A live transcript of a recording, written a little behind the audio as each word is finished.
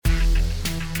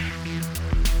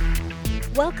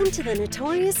Welcome to the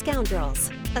Notorious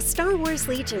Scoundrels, a Star Wars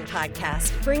Legion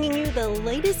podcast bringing you the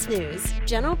latest news,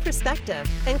 general perspective,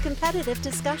 and competitive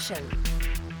discussion.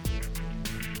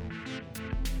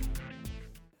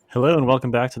 Hello and welcome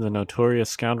back to the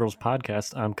Notorious Scoundrels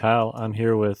podcast. I'm Kyle. I'm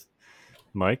here with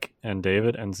Mike and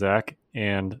David and Zach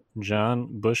and John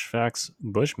Bushfax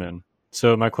Bushman.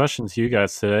 So my question to you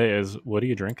guys today is, what are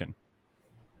you drinking?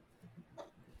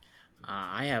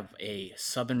 I have a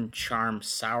Southern Charm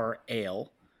Sour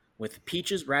Ale with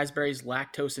peaches, raspberries,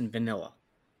 lactose, and vanilla.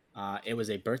 It was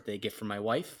a birthday gift from my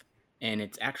wife, and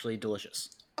it's actually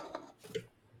delicious.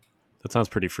 That sounds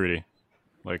pretty fruity.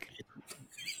 Vanilla?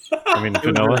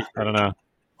 I don't know.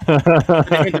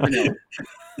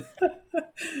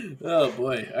 Oh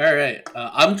boy! All right,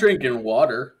 I'm drinking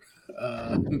water,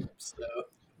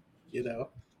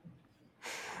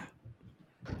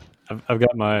 I've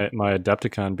got my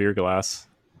Adepticon beer glass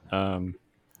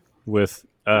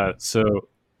so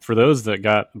for those that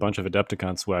got a bunch of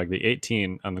Adepticon swag, the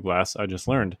 18 on the glass, I just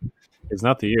learned, is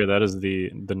not the year. That is the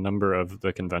number of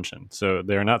the convention. So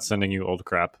they're not sending you old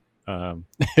crap.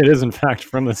 It is in fact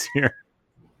from this year.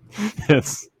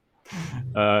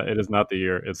 It is not the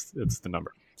year. It's the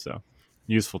number. So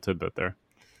useful tidbit there.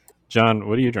 John,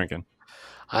 what are you drinking?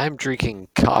 I'm drinking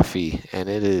coffee, and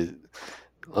it is.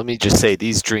 Let me just say,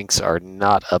 these drinks are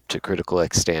not up to Critical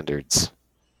X standards.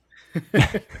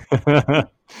 Yeah,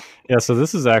 so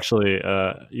this is actually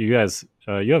you guys.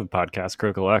 You have a podcast,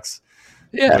 Critical X.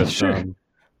 Yeah, sure.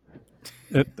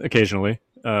 Occasionally,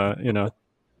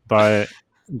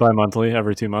 bi-monthly,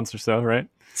 every 2 months or so, right?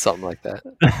 Something like that.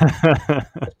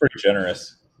 That's pretty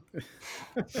generous.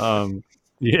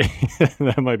 Yeah,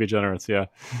 that might be generous. Yeah.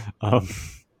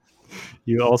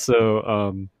 You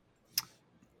also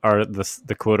are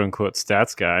the quote unquote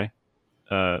stats guy,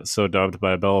 so dubbed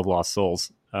by Bell of Lost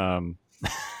Souls,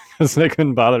 because they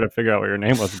couldn't bother to figure out what your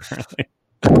name was apparently.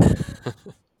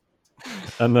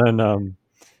 And then,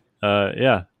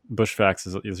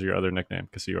 Bushfax is your other nickname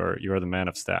because you are the man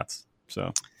of stats.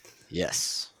 So,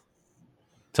 yes.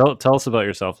 Tell us about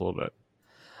yourself a little bit.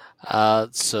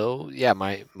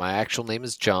 My actual name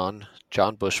is John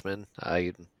Bushman.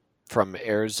 I'm from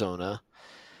Arizona.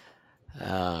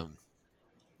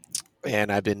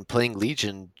 And I've been playing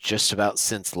Legion just about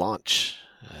since launch.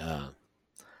 I'm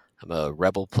a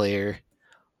Rebel player,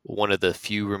 one of the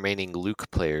few remaining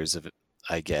Luke players of it,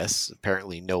 I guess.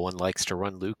 Apparently no one likes to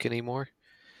run Luke anymore.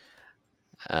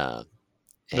 They're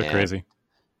crazy.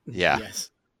 Yeah.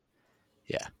 Yes.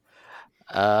 Yeah.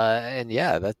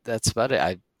 That's about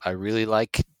it. I really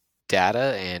like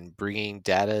data and bringing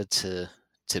data to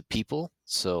people.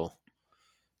 So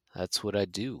that's what I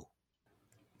do.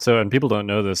 So, and people don't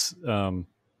know this.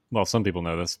 Well, some people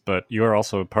know this, but you are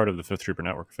also part of the Fifth Trooper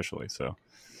Network officially. So,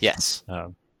 yes,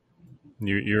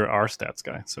 you're our stats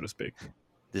guy, so to speak.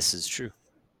 This is true.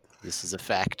 This is a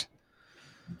fact.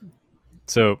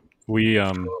 So we.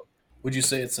 Would you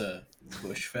say it's a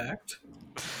Bush fact?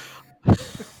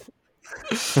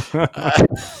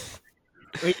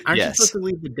 Wait, aren't you supposed to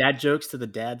leave the dad jokes to the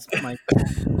dads, Mike?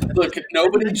 Look,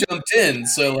 nobody jumped in,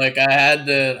 so I had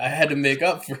to make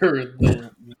up for the.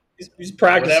 He's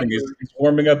practicing. He's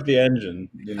warming up the engine.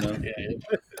 Yeah.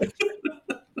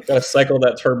 Got to cycle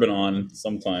that turbine on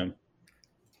sometime.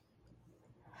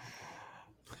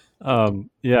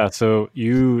 So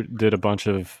you did a bunch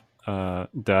of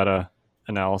data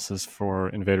analysis for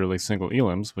Invader League single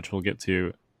elims, which we'll get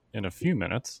to in a few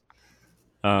minutes.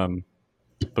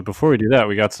 But before we do that,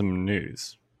 we got some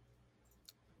news.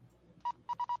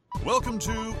 Welcome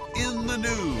to In the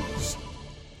News.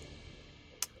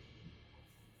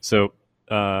 So,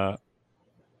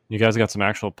 you guys got some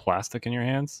actual plastic in your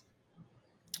hands?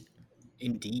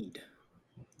 Indeed.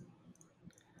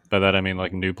 By that I mean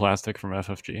like new plastic from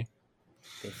FFG.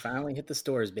 They finally hit the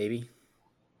stores, baby.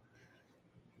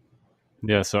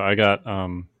 Yeah, so I got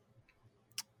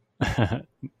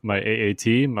my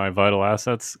AAT, my Vital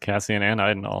Assets, Cassian, and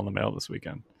Iden all in the mail this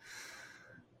weekend.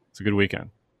 It's a good weekend.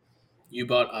 You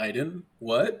bought Iden?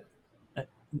 What?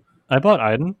 I bought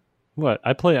Iden. What?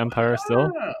 I play Empire still.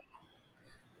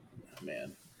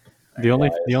 Man. The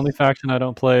only faction I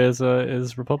don't play is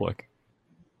Republic.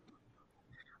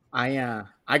 I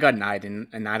got an Iden,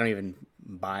 and I don't even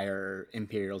buy her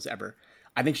Imperials ever.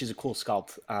 I think she's a cool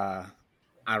sculpt. I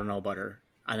don't know about her.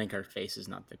 I think her face is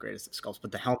not the greatest of sculpts,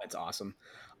 but the helmet's awesome.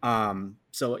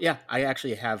 So yeah, I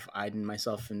actually have Iden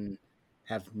myself and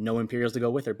have no Imperials to go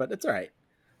with her, but it's all right.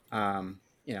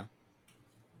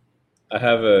 I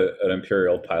have an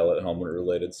Imperial pilot helmet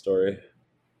related story.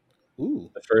 Ooh.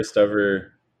 The first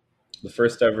ever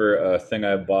thing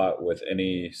I bought with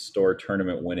any store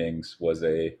tournament winnings was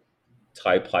a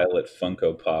TIE Pilot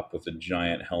Funko Pop with a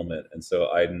giant helmet, and so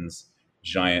Aiden's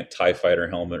giant TIE Fighter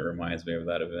helmet reminds me of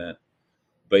that event.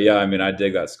 But yeah, I mean, I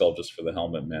dig that sculpt just for the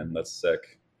helmet, man. That's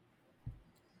sick.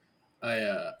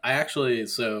 I actually,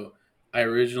 so I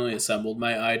originally assembled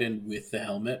my Iden with the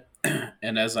helmet,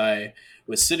 and as I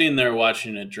was sitting there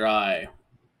watching it dry,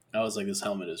 I was like, this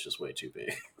helmet is just way too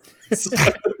big. so,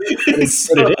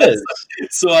 But it is.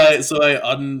 so I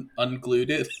unglued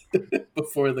it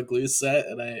before the glue set,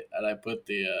 and I put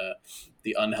the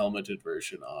unhelmeted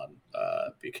version on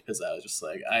because I was just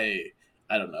like, I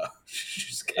don't know,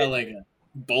 she's kind of like a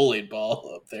bowling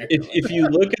ball up there. If you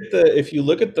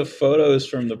look at the photos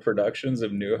from the productions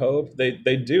of New Hope, they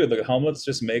do, the helmets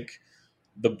just make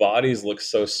the bodies look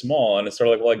so small, and it's sort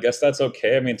of like, well, I guess that's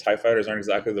okay. I mean, TIE fighters aren't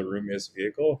exactly the roomiest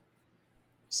vehicle,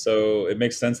 so it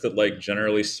makes sense that like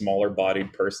generally smaller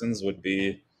bodied persons would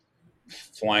be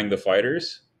flying the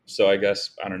fighters. So I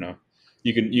guess, I don't know,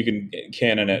 you can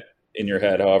canon it in your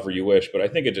head however you wish, but I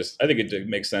think it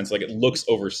makes sense. Like, it looks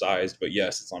oversized, but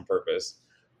yes, it's on purpose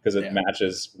because it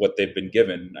matches what they've been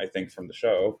given, I think, from the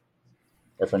show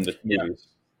or from the movies.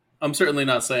 I'm certainly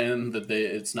not saying that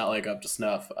it's not like up to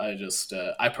snuff. I just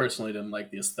I personally didn't like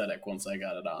the aesthetic once I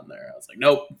got it on there. I was like,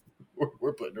 nope,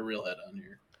 we're putting a real head on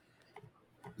here.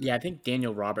 Yeah, I think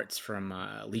Daniel Roberts from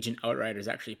Legion Outriders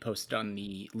actually posted on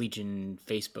the Legion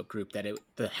Facebook group that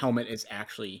the helmet is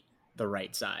actually the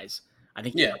right size. I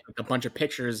think he took like a bunch of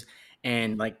pictures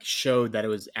and like showed that it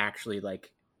was actually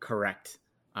like correct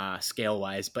scale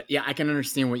wise. But yeah, I can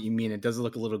understand what you mean. It does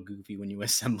look a little goofy when you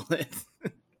assemble it.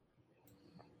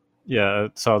 Yeah, I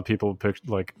saw people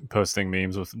like posting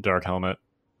memes with Dark Helmet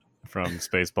from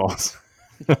Spaceballs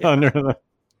under the.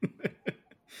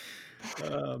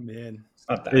 Oh man, it's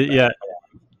not that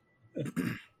bad.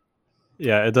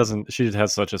 Yeah, it doesn't. She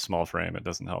has such a small frame; it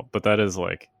doesn't help. But that is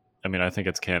like, I mean, I think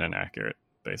it's canon accurate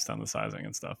based on the sizing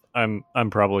and stuff. I'm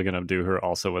probably gonna do her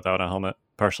also without a helmet,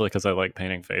 partially because I like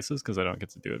painting faces because I don't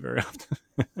get to do it very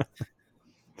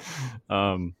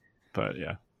often. But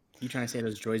yeah, you trying to say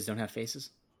those droids don't have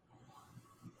faces?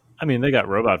 I mean, they got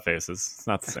robot faces. It's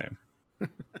not the same.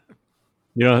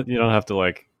 You don't have to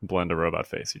like blend a robot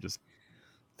face. You just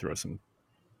throw some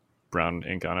brown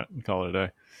ink on it and call it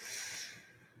a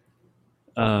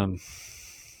day.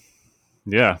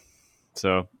 Yeah.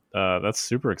 So that's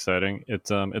super exciting.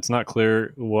 It's not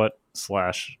clear when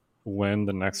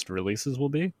the next releases will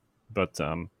be, but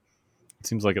it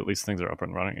seems like at least things are up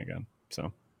and running again.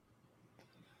 So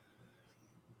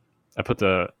I put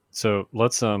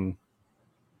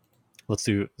let's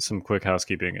do some quick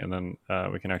housekeeping, and then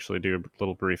we can actually do a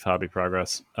little brief hobby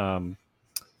progress.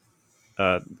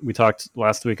 We talked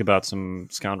last week about some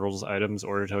Scoundrels items,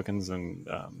 order tokens, and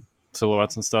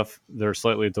silhouettes and stuff. They're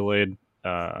slightly delayed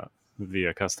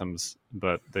via customs,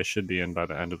 but they should be in by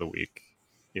the end of the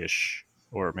week-ish,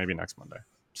 or maybe next Monday.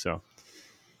 So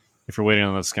if you're waiting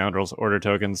on those Scoundrels order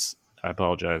tokens, I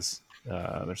apologize.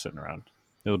 They're sitting around.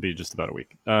 It'll be just about a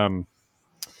week.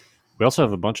 We also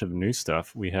have a bunch of new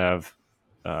stuff. We have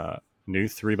new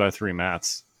 3x3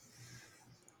 mats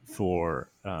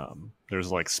for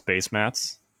there's like space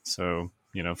mats. So,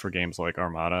 for games like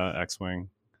Armada, X-Wing,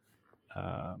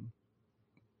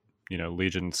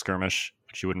 Legion Skirmish,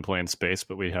 which you wouldn't play in space,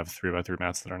 but we have 3x3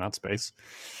 mats that are not space.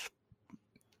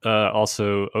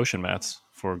 Also ocean mats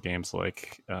for games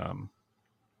like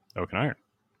Oak and Iron.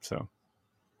 So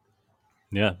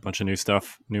yeah, a bunch of new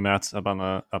stuff, new mats up on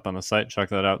the site. Check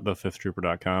that out,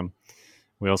 thefifthtrooper.com.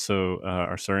 We also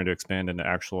are starting to expand into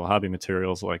actual hobby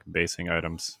materials like basing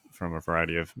items from a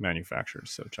variety of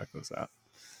manufacturers. So check those out.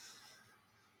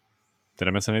 Did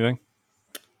I miss anything?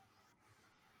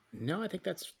 No, I think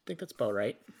that's about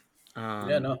right.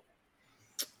 Yeah,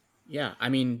 I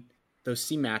mean, those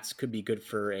C mats could be good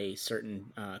for a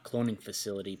certain cloning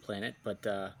facility planet, but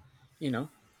we'll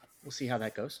see how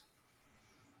that goes.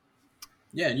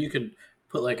 Yeah, and you could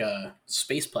put like a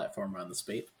space platform on the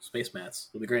space mats.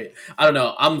 It'll be great. I don't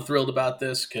know. I'm thrilled about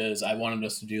this because I wanted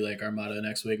us to do like Armada and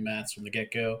X-Wing mats from the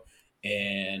get-go,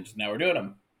 and now we're doing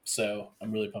them. So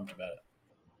I'm really pumped about it.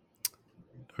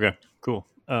 Okay, cool.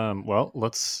 Well,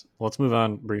 let's move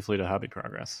on briefly to hobby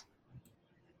progress.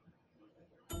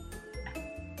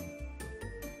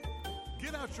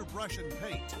 Get out your brush and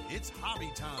paint. It's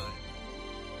hobby time.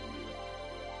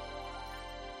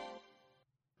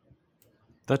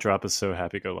 That drop is so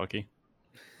happy-go-lucky.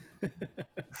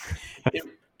 It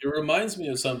reminds me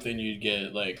of something you'd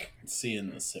get like see in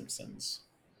The Simpsons.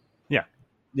 Yeah.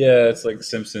 Yeah, it's like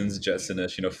Simpsons,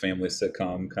 Jetsonish, family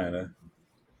sitcom kind of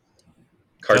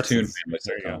cartoon family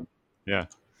sitcom. Yeah.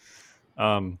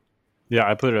 Yeah,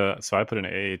 I put an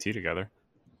AAT together.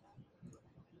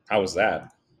 How was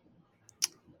that?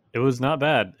 It was not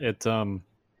bad.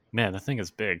 Man, the thing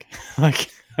is big.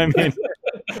 Like, I mean,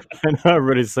 I know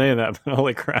everybody's saying that, but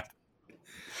holy crap.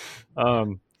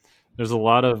 Um, there's a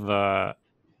lot of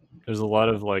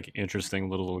like interesting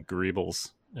little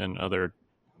greebles and other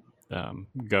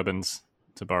gubbins,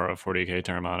 to borrow a 40k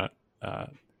term on it,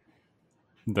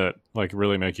 that like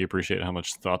really make you appreciate how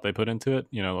much thought they put into it.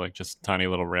 You know, like just tiny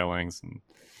little railings and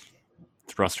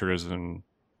thrusters and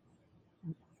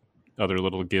other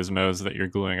little gizmos that you're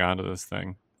gluing onto this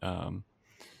thing.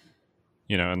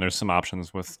 You know, and there's some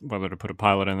options with whether to put a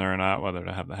pilot in there or not, whether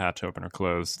to have the hatch open or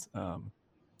closed. I'm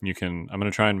going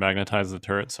to try and magnetize the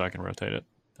turret so I can rotate it.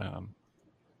 At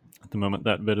the moment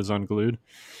that bit is unglued,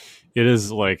 it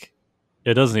is like,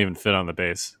 it doesn't even fit on the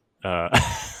base.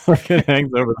 Like it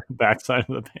hangs over the backside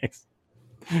of the base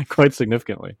quite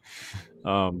significantly.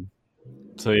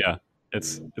 So yeah,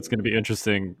 it's going to be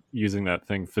interesting using that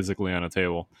thing physically on a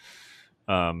table.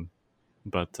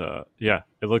 But yeah,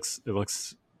 it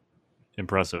looks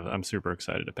impressive. I'm super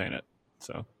excited to paint it.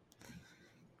 So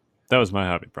that was my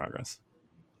hobby progress.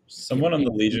 Someone on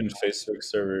the Legion Facebook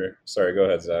server. Sorry, go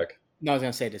ahead, Zach. No, I was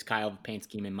gonna say, does Kyle have a paint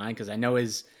scheme in mind? Because I know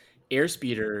his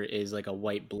airspeeder is like a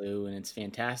white blue and it's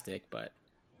fantastic, but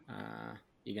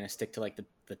you gonna stick to like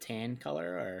the tan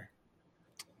color or?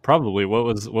 Probably. What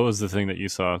was the thing that you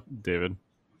saw, David?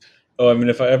 Oh, I mean,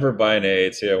 if I ever buy an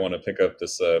AAT, I want to pick up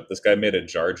this. This guy made a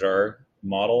Jar Jar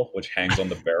model, which hangs on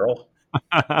the barrel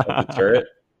of the turret.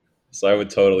 So I would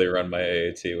totally run my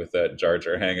AAT with that Jar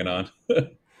Jar hanging on.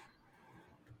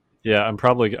 Yeah,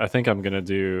 I think I'm gonna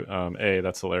do A.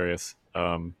 That's hilarious.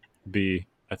 B.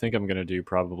 I think I'm gonna do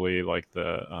probably like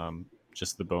the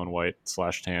just the bone white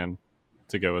 / tan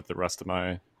to go with the rest of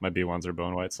my B1s are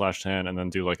bone white / tan, and then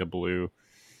do like a blue,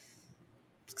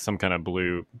 some kind of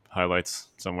blue highlights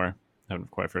somewhere. I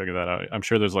haven't quite figured that out. I'm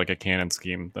sure there's like a canon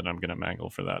scheme that I'm gonna mangle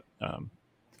for that.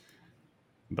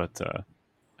 But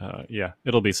yeah,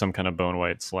 it'll be some kind of bone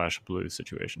white / blue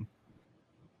situation.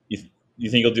 You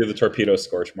think you'll do the torpedo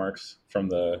scorch marks from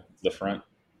the front?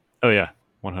 Oh yeah,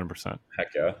 100%. Heck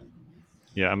yeah.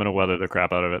 Yeah, I'm gonna weather the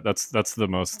crap out of it. That's the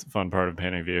most fun part of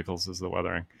painting vehicles is the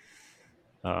weathering.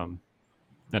 And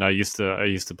I used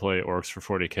to play orcs for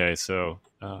 40k, so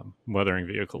weathering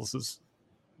vehicles is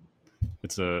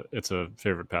it's a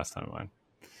favorite pastime of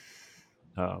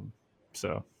mine.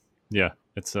 So yeah,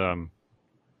 it's I'm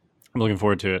looking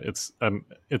forward to it.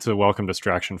 It's a welcome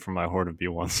distraction from my horde of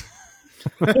B1s.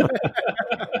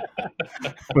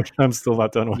 Which I'm still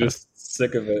not done with. Just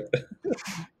sick of it.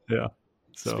 Yeah.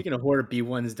 So. Speaking of horde of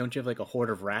B1s, don't you have like a horde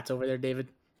of rats over there, David?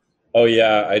 Oh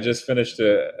yeah, I just finished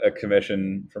a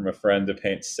commission from a friend to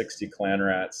paint 60 clan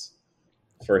rats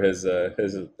for his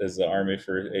army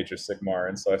for Age of Sigmar,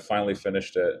 and so I finally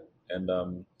finished it.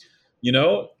 And you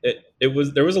know, there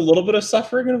was a little bit of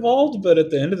suffering involved, but at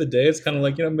the end of the day, it's kind of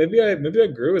like, you know, maybe I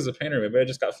grew as a painter, maybe I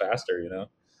just got faster. You know,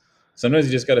 sometimes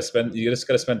you just got to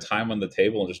spend time on the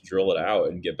table and just drill it out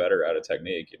and get better at a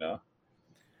technique. You know.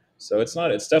 So it's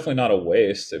definitely not a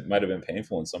waste. It might have been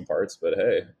painful in some parts, but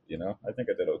hey, you know, I think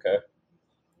I did okay.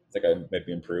 I think I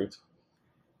maybe improved.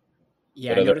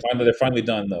 Yeah, But they're finally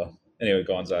done though. Anyway,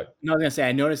 go on, Zach. No, I was gonna say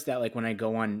I noticed that like when I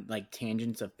go on like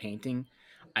tangents of painting,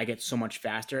 I get so much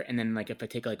faster, and then like if I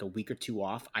take like a week or two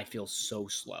off, I feel so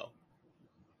slow.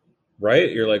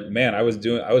 Right? You're like, man, I was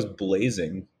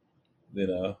blazing, you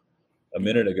know, a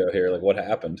minute ago here. Like, what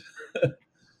happened?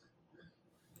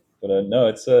 But no,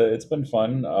 it's been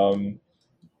fun. I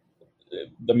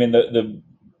mean, the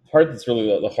part that's really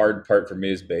the hard part for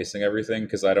me is basing everything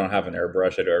because I don't have an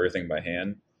airbrush. I do everything by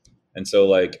hand, and so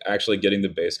like actually getting the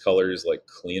base colors like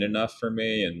clean enough for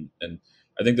me, and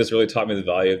I think this really taught me the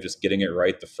value of just getting it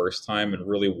right the first time and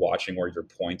really watching where your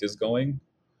point is going.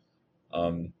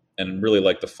 And really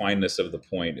like the fineness of the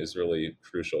point is really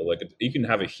crucial. Like you can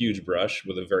have a huge brush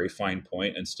with a very fine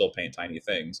point and still paint tiny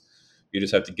things. You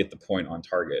just have to get the point on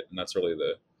target, and that's really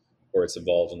where it's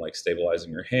involved in like stabilizing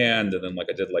your hand. And then like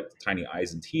I did like the tiny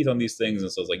eyes and teeth on these things,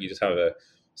 and so it's like you just have to,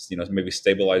 you know, maybe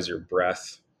stabilize your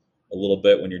breath a little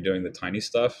bit when you're doing the tiny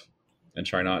stuff, and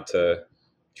try not to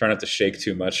shake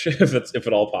too much if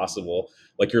at all possible.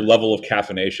 Like your level of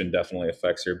caffeination definitely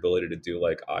affects your ability to do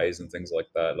like eyes and things like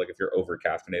that. Like if you're over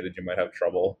caffeinated, you might have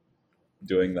trouble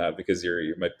doing that because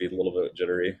you might be a little bit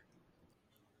jittery.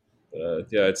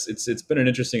 Yeah, it's been an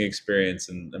interesting experience,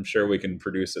 and I'm sure we can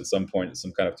produce at some point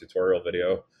some kind of tutorial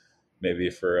video, maybe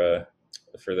for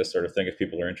this sort of thing if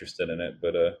people are interested in it.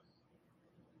 But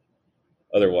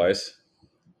otherwise,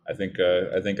 I think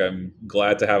I'm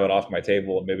glad to have it off my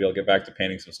table, and maybe I'll get back to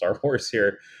painting some Star Wars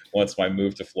here once my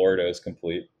move to Florida is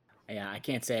complete. Yeah, I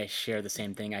can't say I share the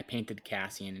same thing. I painted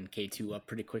Cassian and K2 up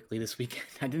pretty quickly this weekend.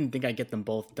 I didn't think I'd get them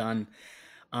both done,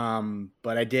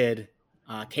 but I did.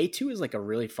 K2 is like a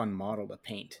really fun model to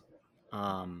paint.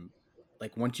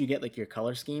 Like once you get like your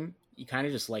color scheme, you kind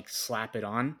of just like slap it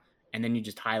on, and then you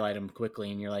just highlight them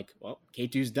quickly, and you're like, well,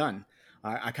 K2's done.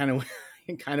 I kind of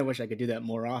kind of wish I could do that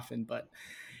more often, but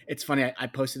it's funny. I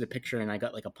posted a picture and I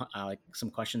got like like some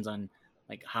questions on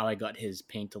like how I got his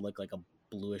paint to look like a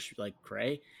bluish like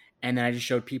gray, and then I just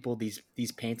showed people these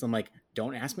paints. I'm like,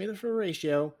 don't ask me for a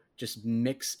ratio, just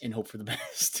mix and hope for the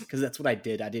best, because that's what I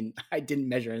did. I didn't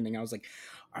measure anything. I was like,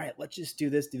 all right, let's just do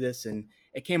this, and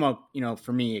it came out.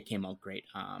 For me, it came out great.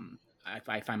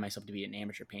 I find myself to be an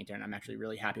amateur painter, and I'm actually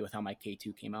really happy with how my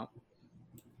K2 came out.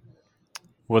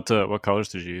 What colors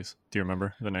did you use? Do you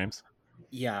remember the names?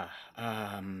 Yeah,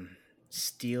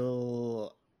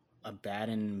 Steel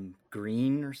Abaddon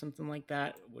Green or something like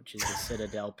that, which is the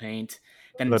Citadel paint.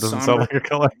 Then That doesn't sound like a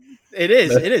color. It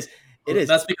is.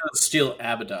 That's because it's Steel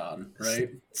Abaddon, right?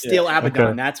 Steel Abaddon.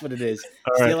 Okay. That's what it is.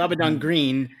 All Steel right. Abaddon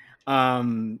Green.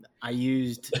 I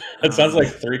used. It sounds like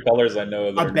three colors I know.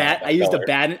 A bat. I used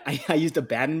Abaddon. I used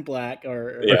Abaddon black. Yeah.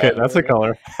 Okay, that's a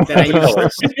color. Then I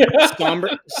used Color.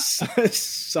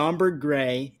 somber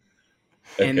gray.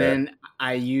 And then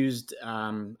I used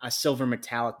a silver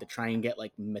metallic to try and get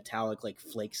like metallic like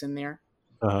flakes in there.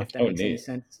 Uh-huh. If that makes any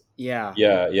sense. Yeah.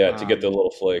 Yeah, to get the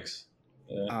little flakes.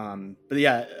 Yeah. But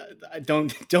yeah,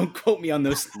 don't quote me on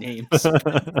those names.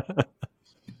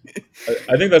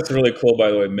 I think that's really cool, by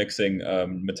the way, mixing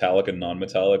metallic and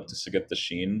non-metallic just to get the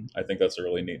sheen. I think that's a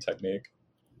really neat technique.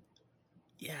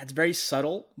 Yeah, it's very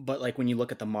subtle, but like when you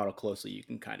look at the model closely, you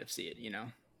can kind of see it, Yeah.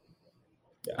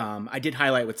 I did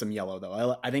highlight with some yellow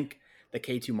though. I think the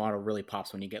K2 model really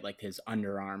pops when you get like his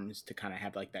underarms to kind of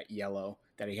have like that yellow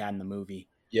that he had in the movie.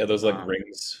 Yeah, those like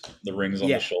rings, the rings on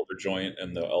the shoulder joint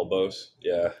and the elbows.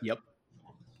 Yeah. Yep.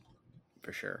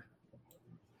 For sure.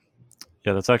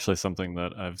 Yeah, that's actually something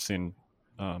that I've seen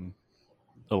a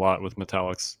lot with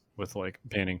metallics, with like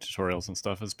painting tutorials and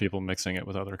stuff, is people mixing it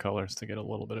with other colors to get a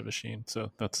little bit of a sheen.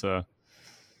 So that's I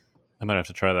might have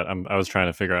to try that. I was trying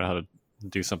to figure out how to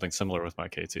do something similar with my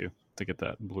K2 to get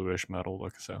that bluish metal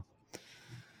look. So,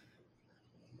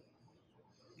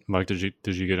 Mike, did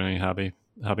you get any hobby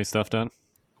stuff done?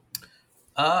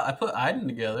 I put Iden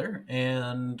together,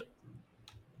 and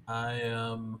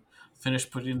I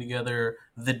finished putting together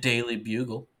the Daily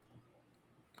Bugle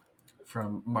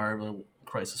from Marvel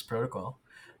Crisis Protocol.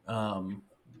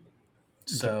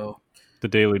 So the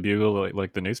Daily Bugle,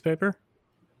 like the newspaper,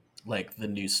 like the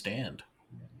newsstand.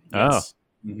 Yes.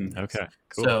 Oh, mm-hmm. Okay,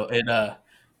 cool. So it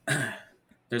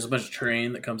there's a bunch of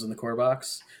terrain that comes in the core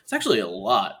box. It's actually a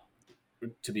lot,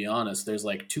 to be honest. There's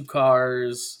like 2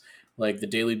 cars, like the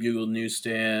Daily Bugle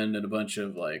newsstand, and a bunch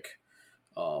of like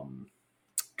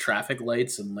traffic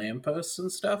lights and lampposts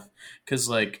and stuff, because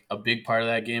like a big part of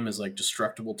that game is like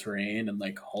destructible terrain, and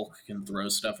like Hulk can throw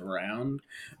stuff around,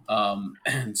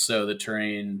 and so the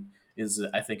terrain is,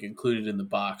 I think, included in the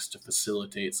box to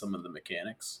facilitate some of the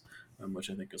mechanics,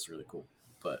 which I think is really cool.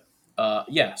 But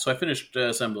yeah, so I finished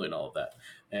assembling all of that,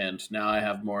 and now I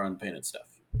have more unpainted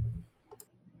stuff.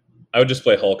 I would just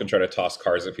play Hulk and try to toss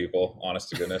cars at people, honest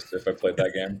to goodness, if I played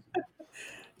that game.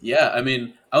 Yeah, I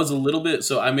mean, I was a little bit...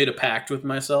 So I made a pact with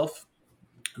myself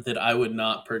that I would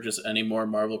not purchase any more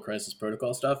Marvel Crisis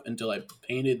Protocol stuff until I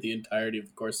painted the entirety of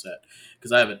the core set,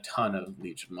 because I have a ton of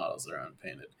Legion models that are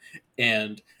unpainted.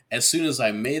 And as soon as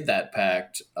I made that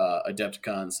pact,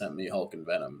 Adepticon sent me Hulk and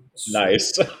Venom. So...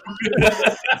 Nice. Yeah,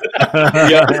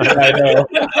 I know.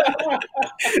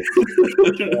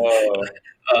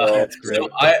 That's great. So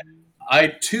I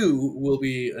too will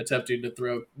be attempting to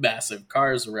throw massive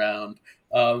cars around,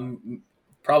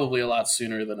 probably a lot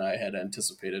sooner than I had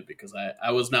anticipated, because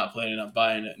I was not planning on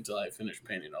buying it until I finished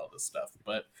painting all this stuff.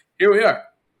 But here we are.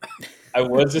 I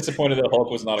was disappointed that Hulk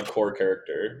was not a core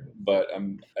character, but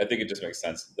I think it just makes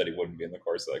sense that he wouldn't be in the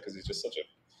core set, because he's just such a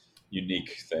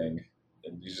unique thing,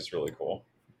 and he's just really cool.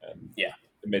 And yeah,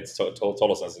 it made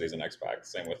total sense that he's an X-Pac.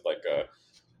 Same with like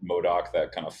MODOK,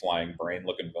 that kind of flying brain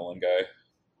looking villain guy.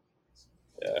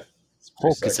 Yeah,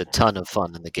 Hulk is a ton of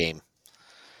fun in the game.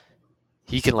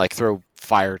 He can like throw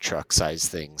fire truck size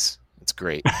things. It's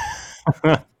great.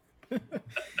 I'm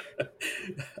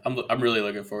really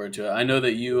looking forward to it. I know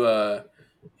that you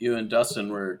and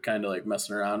Dustin were kind of like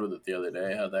messing around with it the other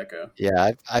day. How'd that go?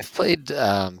 Yeah, I've played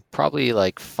probably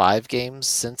like 5 games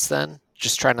since then,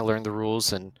 just trying to learn the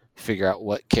rules and figure out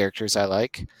what characters I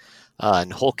like.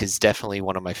 And Hulk is definitely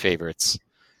one of my favorites.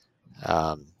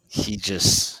 He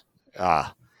just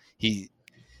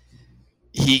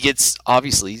he gets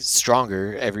obviously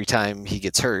stronger every time he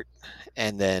gets hurt,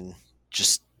 and then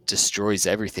just destroys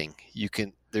everything.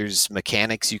 There's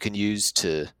mechanics you can use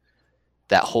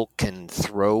that Hulk can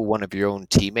throw one of your own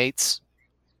teammates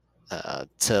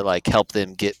to like help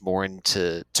them get more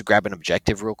to grab an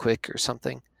objective real quick or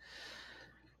something.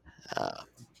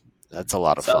 That's a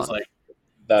lot of Sounds fun.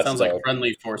 like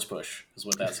friendly force push is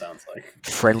what that sounds like.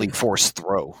 Friendly force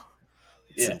throw.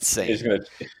 It's insane. He's gonna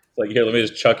like, here, let me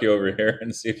just chuck you over here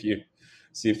and see if you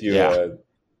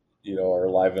are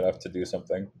alive enough to do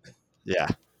something. Yeah.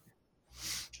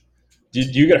 Do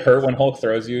you get hurt when Hulk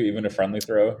throws you, even a friendly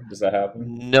throw? Does that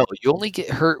happen? No, you only get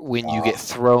hurt when you get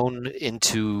thrown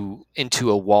into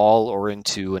a wall or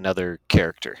into another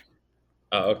character.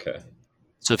 Oh, okay.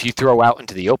 So if you throw out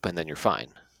into the open, then you're fine.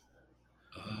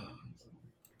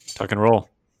 Tuck and roll.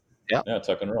 Yeah,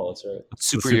 tuck and roll. That's right.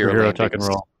 Superhero tuck and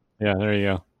roll. Yeah, there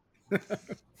you go.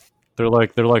 They're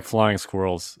like flying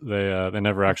squirrels. They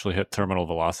never actually hit terminal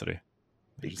velocity.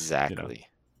 Exactly.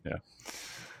 Yeah.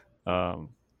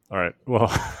 All right. Well,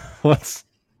 let's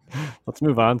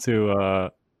move on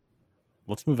to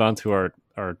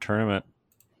our tournament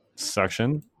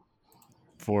section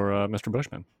for Mr.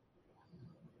 Bushman.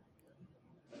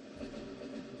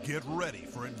 Get ready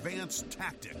for advanced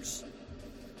tactics.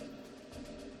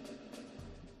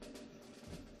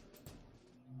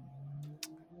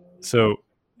 So,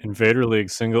 Invader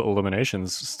League single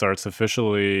eliminations starts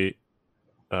officially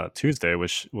Tuesday,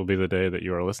 which will be the day that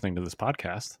you are listening to this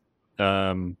podcast.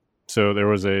 So there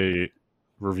was a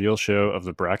reveal show of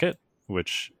the bracket,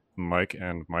 which Mike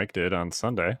did on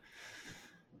Sunday.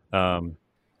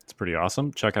 It's pretty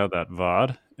awesome. Check out that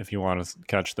VOD if you want to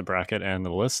catch the bracket and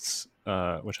the lists,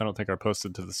 which I don't think are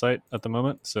posted to the site at the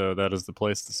moment. So that is the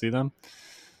place to see them.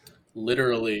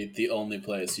 Literally the only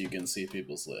place you can see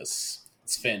people's lists.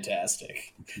 It's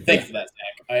fantastic. Thanks for that,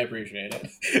 Zach. I appreciate it.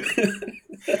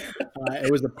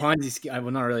 It was a Ponzi scheme.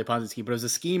 Well, not really a Ponzi scheme, but it was a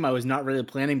scheme I was not really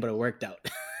planning, but it worked out.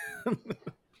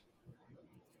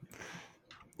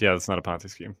 Yeah, it's not a Ponzi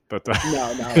scheme, but no,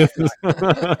 it's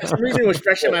not. For some reason, it was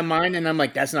fresh in my mind, and I'm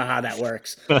like, that's not how that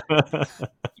works.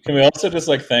 Can we also just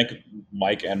thank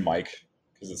Mike and Mike,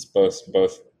 because it's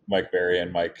both Mike Berry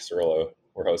and Mike Cirillo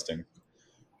were hosting,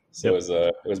 so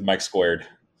it was Mike squared.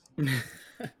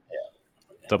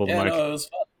 Double Mike. No, it was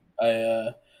fun. I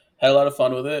had a lot of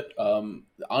fun with it.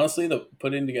 Honestly, the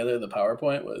putting together the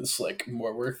PowerPoint was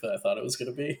more work than I thought it was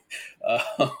going to be.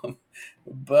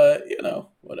 But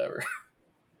whatever.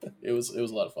 It was a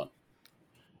lot of fun.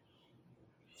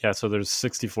 Yeah, so there's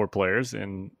 64 players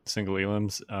in single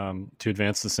elims. To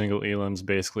advance the single elims,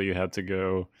 basically you had to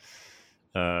go.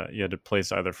 You had to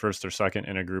place either first or second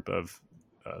in a group of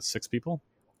 6 people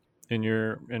in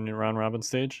your round robin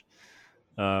stage.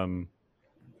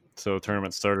 So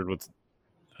tournament started with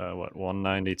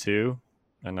 192,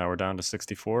 and now we're down to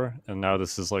 64, and now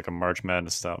this is like a March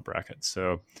Madness style bracket.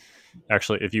 So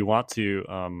actually, if you want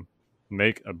to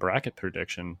make a bracket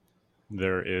prediction,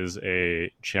 there is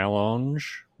a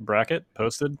challenge bracket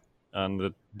posted on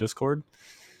the Discord,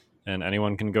 and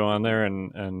anyone can go on there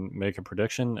and make a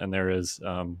prediction. And there is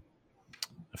a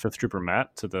 5th Trooper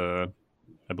mat to the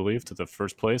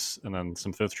first place, and then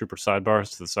some 5th Trooper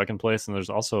sidebars to the second place, and there's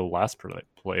also last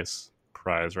place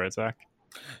prize, right, Zach?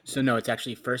 So no, it's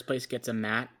actually first place gets a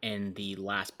mat, and the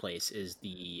last place is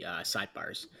the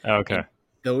sidebars. Oh, okay. And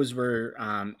those were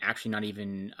actually not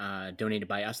even donated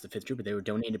by us, the 5th Trooper. They were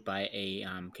donated by a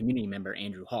community member,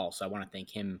 Andrew Hall. So I want to thank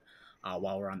him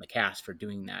while we're on the cast for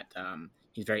doing that.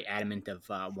 He's very adamant of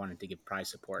wanting to give prize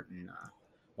support, and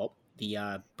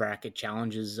the bracket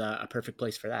challenge is a perfect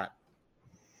place for that.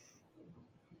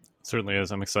 Certainly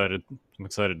is. I'm excited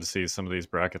to see some of these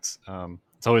brackets.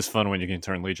 It's always fun when you can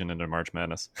turn Legion into March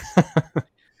Madness.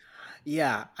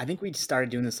 Yeah, I think we started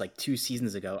doing this 2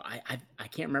 seasons ago. I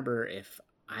can't remember if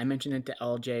I mentioned it to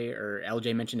LJ or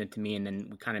LJ mentioned it to me, and then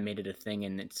we kind of made it a thing,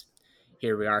 and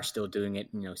here we are still doing it,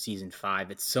 season 5.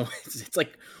 It's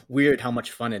weird how much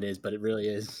fun it is, but it really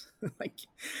is.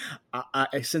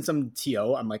 Since I'm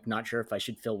TO, I'm not sure if I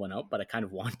should fill one out, but I kind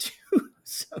of want to.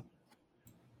 So.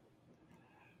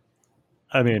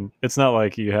 I mean, it's not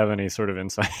like you have any sort of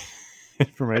inside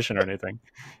information or anything.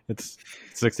 It's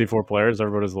 64 players.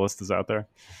 Everybody's list is out there.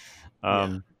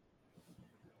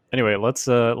 Anyway, let's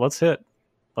hit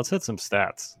some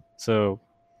stats. So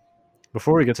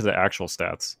before we get to the actual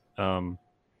stats,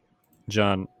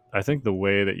 John, I think the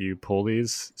way that you pull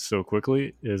these so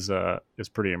quickly is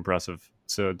pretty impressive.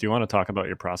 So do you want to talk about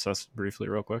your process briefly,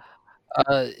 real quick?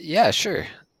 Yeah, sure.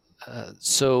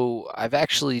 So I've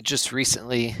actually just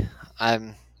recently,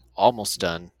 I'm almost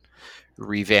done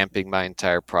revamping my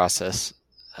entire process,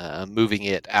 moving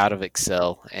it out of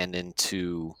Excel and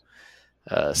into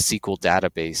SQL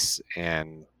database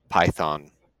and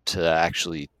Python to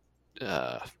actually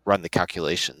run the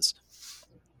calculations.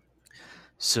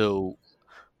 So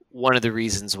one of the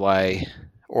reasons why,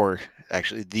 or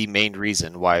actually the main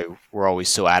reason why we're always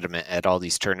so adamant at all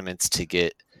these tournaments to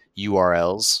get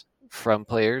URLs from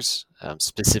players,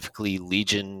 specifically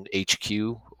Legion HQ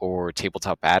or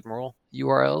Tabletop Admiral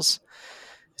URLs,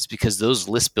 is because those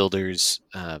list builders,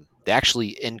 they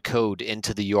actually encode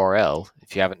into the URL.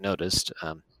 If you haven't noticed,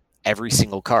 every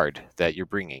single card that you're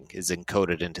bringing is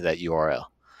encoded into that URL.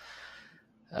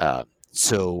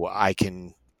 So I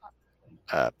can,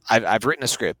 I've written a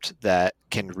script that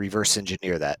can reverse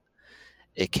engineer that.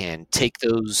 It can take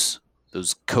those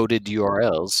coded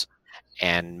URLs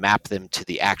and map them to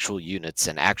the actual units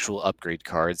and actual upgrade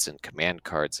cards and command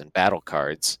cards and battle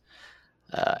cards,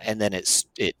 and then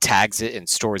it tags it and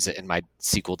stores it in my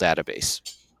SQL database.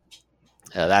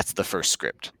 That's the first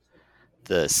script.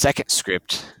 The second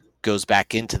script goes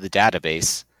back into the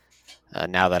database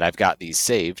now that I've got these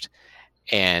saved,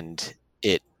 and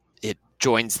it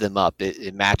joins them up.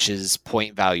 It matches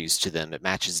point values to them. It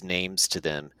matches names to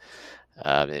them.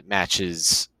 It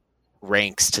matches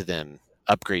ranks to them,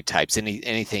 upgrade types,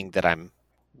 anything that I'm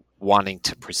wanting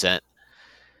to present.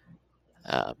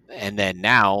 And then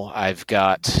now I've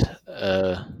got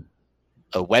a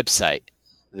website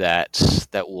that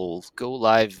will go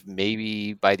live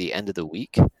maybe by the end of the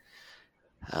week.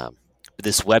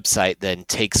 This website then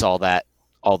takes all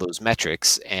those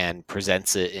metrics and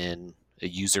presents it in a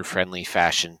user-friendly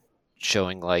fashion,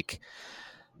 showing like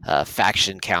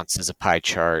faction counts as a pie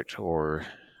chart, or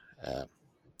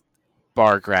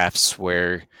bar graphs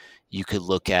where you could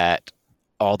look at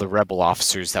all the rebel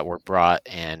officers that were brought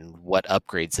and what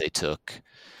upgrades they took,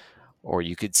 or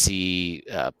you could see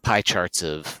pie charts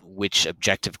of which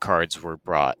objective cards were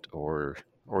brought, or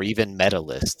even meta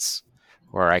lists,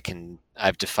 where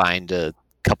I've defined a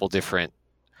couple different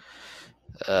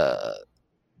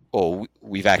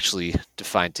we've actually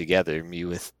defined together, me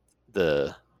with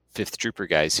the 5th Trooper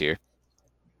guys here,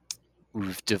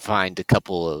 we've defined a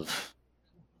couple of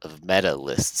meta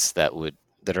lists that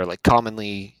are like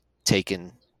commonly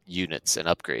taken units and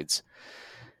upgrades.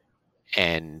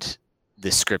 And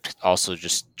this script also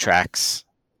just tracks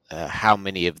how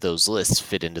many of those lists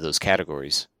fit into those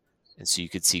categories. And so you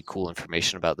could see cool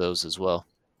information about those as well.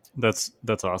 That's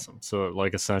awesome. So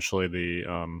like essentially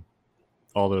the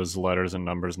all those letters and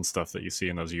numbers and stuff that you see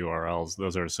in those URLs,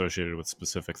 those are associated with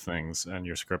specific things, and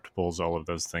your script pulls all of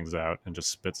those things out and just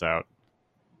spits out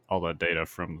all that data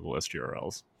from the list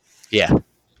URLs. Yeah.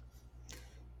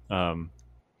 And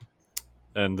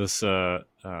this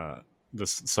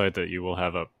this site that you will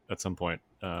have up at some point,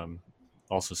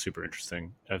 also super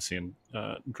interesting. I've seen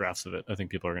drafts of it. I think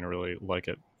people are going to really like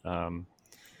it.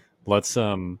 Let's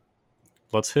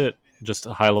hit just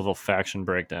a high level faction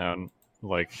breakdown,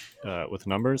 like with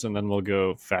numbers, and then we'll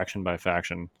go faction by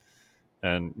faction,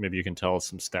 and maybe you can tell us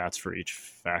some stats for each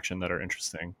faction that are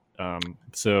interesting.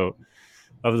 So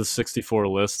of the 64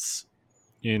 lists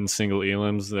in single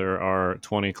elims, there are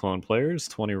 20 clone players,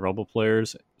 20 rebel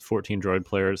players, 14 droid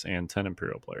players, and 10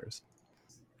 imperial players.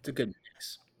 It's a good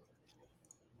mix.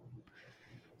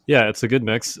 Yeah, it's a good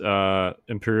mix.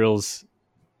 Imperial's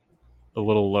a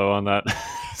little low on that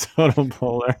totem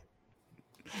pole there.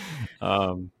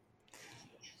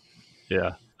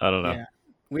 Yeah, I don't know. Yeah.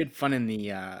 We had fun in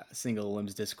the single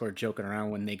limbs Discord joking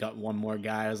around when they got one more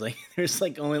guy. I was like, there's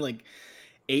like only like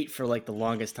 8 for like the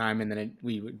longest time, and then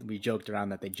we joked around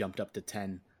that they jumped up to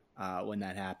 10 when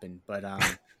that happened. But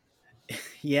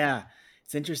yeah,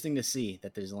 it's interesting to see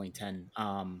that there's only 10.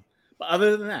 But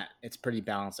other than that, it's pretty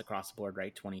balanced across the board,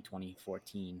 right? 2020,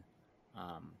 14,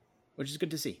 which is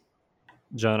good to see.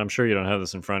 John, I'm sure you don't have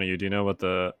this in front of you. Do you know what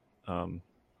the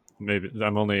maybe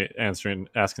I'm only asking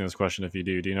this question if you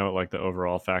do. Do you know what like the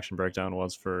overall faction breakdown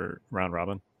was for round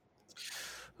robin?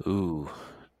 Ooh,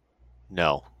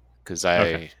 no, because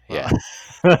I'm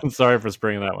sorry for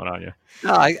springing that one on you.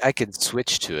 No, I can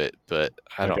switch to it, but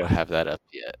I don't have that up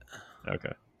yet.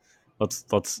 Okay,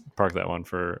 let's park that one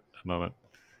for a moment.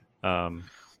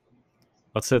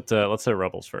 Let's hit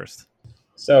rebels first.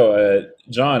 So,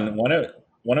 John, why don't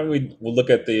we'll look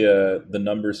at the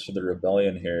numbers for the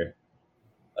rebellion here.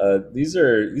 These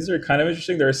are kind of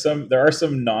interesting. There are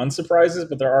some non-surprises,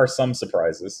 but there are some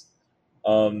surprises.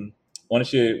 Why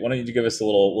don't you give us a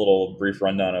little brief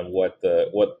rundown of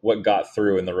what got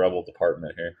through in the rebel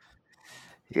department here?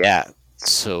 Yeah.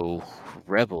 So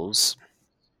rebels.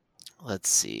 Let's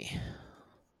see.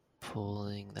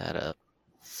 Pulling that up.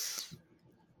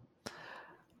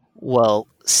 Well,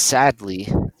 sadly,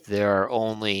 there are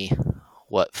only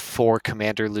 4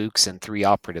 Commander Lukes and 3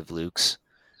 Operative Lukes,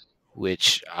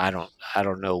 which I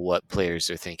don't know what players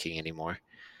are thinking anymore.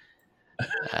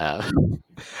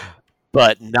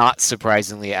 But not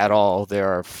surprisingly at all,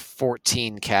 there are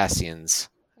 14 Cassians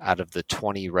out of the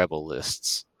 20 rebel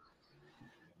lists.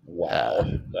 Wow,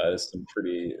 that is some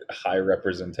pretty high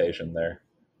representation there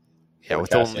for Yeah, the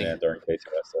with Cassian and during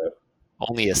K2SO.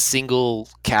 only a single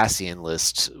Cassian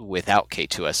list without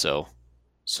K2SO.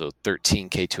 So 13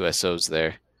 K2SOs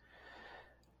there.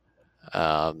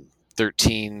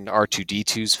 13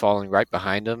 R2D2s following right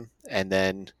behind him. And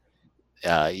then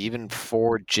even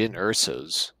 4 Jin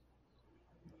Ursos.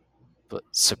 But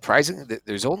surprisingly,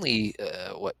 there's only,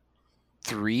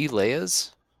 3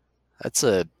 Leias? That's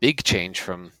a big change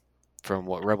from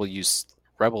what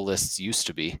Rebel lists used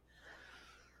to be.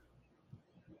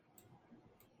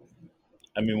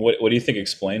 I mean, what do you think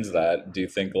explains that? Do you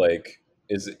think like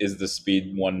is the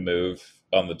speed one move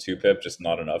on the 2-pip just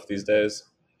not enough these days?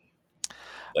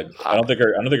 Like I don't think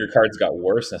her cards got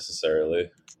worse necessarily.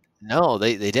 No,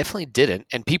 they definitely didn't,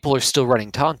 and people are still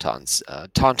running Tauntauns.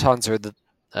 Tauntauns are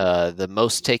the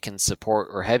most taken support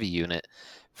or heavy unit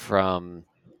from.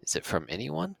 Is it from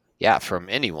anyone? Yeah, from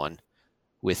anyone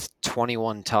with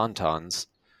 21 Tauntauns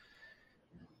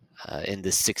in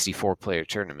this 64-player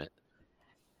tournament.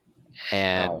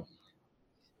 And Wow.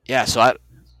 yeah, so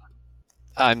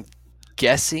I'm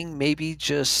guessing maybe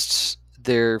just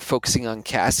they're focusing on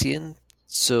Cassian.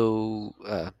 So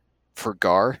for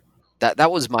Gar,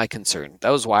 that was my concern. That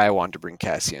was why I wanted to bring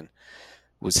Cassian.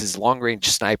 Was his long range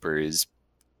sniper is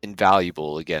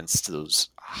invaluable against those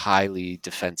highly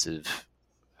defensive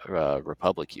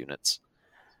Republic units.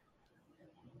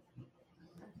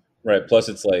 Right. Plus,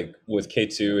 it's like with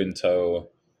K2 in tow,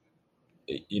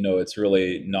 it's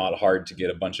really not hard to get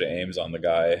a bunch of aims on the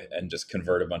guy and just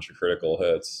convert a bunch of critical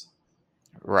hits.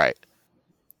 Right.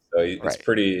 So it's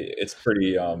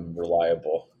pretty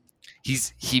reliable.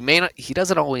 He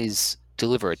doesn't always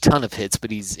deliver a ton of hits,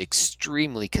 but he's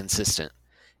extremely consistent.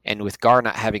 And with Gar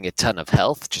not having a ton of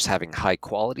health, just having high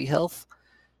quality health,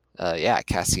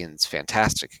 Cassian's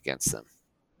fantastic against them.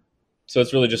 So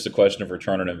it's really just a question of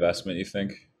return on investment, you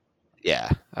think?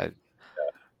 Yeah,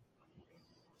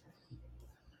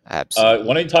 absolutely.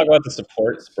 Why don't you talk about the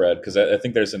support spread? Because I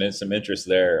think there's some interest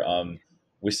there.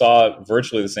 We saw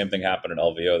virtually the same thing happen in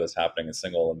LVO that's happening in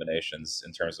single eliminations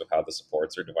in terms of how the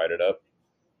supports are divided up.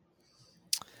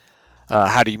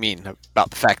 How do you mean about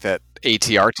the fact that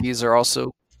ATRTs are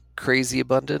also crazy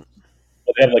abundant?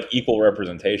 Well, they have like equal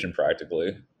representation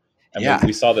practically. And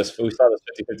we saw this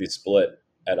 50-50 split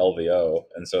at LVO,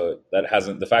 and so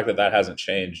the fact that hasn't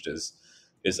changed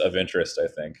is of interest, I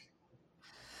think.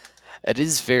 It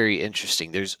is very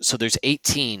interesting. There's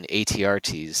 18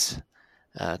 ATRTs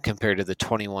compared to the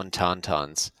 21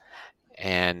 Tauntauns,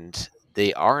 and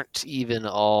they aren't even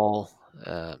all.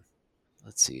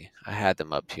 Let's see, I had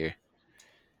them up here.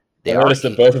 I noticed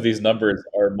that both of these numbers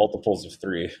are multiples of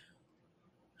 3.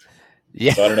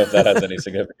 Yeah, so I don't know if that has any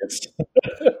significance.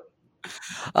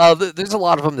 There's a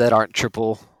lot of them that aren't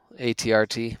triple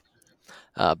ATRT,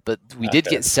 but we did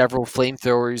get several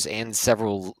flamethrowers and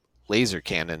several laser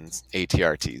cannons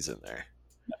ATRTs in there.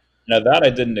 Now that I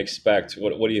didn't expect.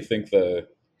 What do you think the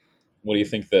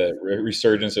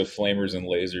resurgence of flamers and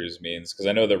lasers means? Because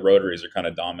I know the rotaries are kind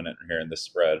of dominant here in this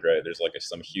spread, right? There's like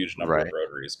some huge number of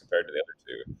rotaries compared to the other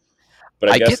two. But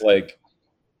I guess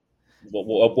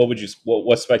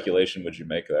what speculation would you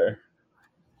make there?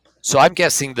 So I'm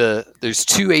guessing there's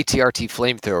 2 ATRT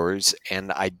flamethrowers,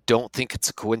 and I don't think it's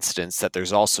a coincidence that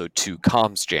there's also 2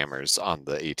 comms jammers on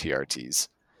the ATRTs.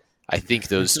 I think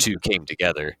those 2 came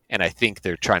together, and I think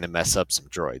they're trying to mess up some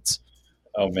droids.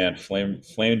 Oh man, flame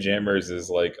jammers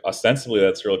is like ostensibly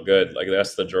that's real good. Like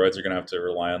that's the droids are gonna have to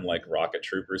rely on like rocket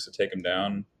troopers to take them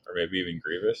down, or maybe even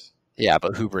Grievous. Yeah,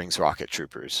 but who brings rocket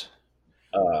troopers?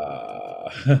 A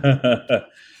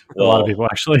lot of people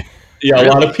actually. Yeah, really?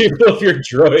 A lot of people. If you're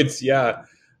droids, yeah,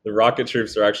 the rocket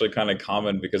troops are actually kind of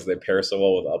common because they pair so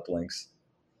well with uplinks.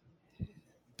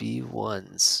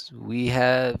 B1s. We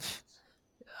have.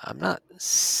 I'm not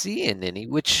seeing any.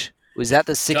 Which was that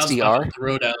the 60R?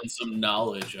 Throw down some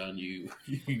knowledge on you.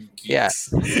 Yeah, it's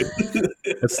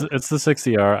the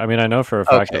 60R. I mean, I know for a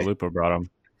fact that Lupo brought them.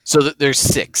 So there's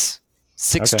 6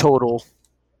 total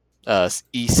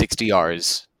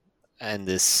E60Rs, and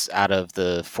this out of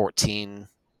the 14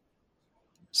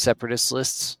 separatist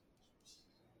lists.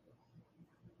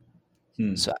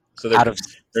 So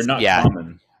they're not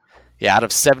common. Yeah, out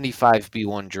of 75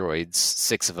 B1 droids,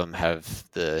 6 of them have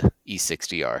the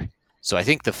E60R. So I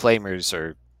think the flamers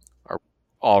are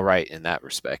all right in that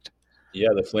respect. Yeah,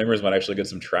 the flamers might actually get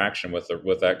some traction with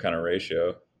that kind of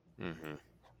ratio. Mm-hmm.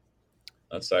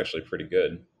 That's actually pretty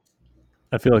good.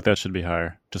 I feel like that should be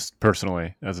higher. Just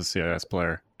personally, as a CIS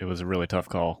player, it was a really tough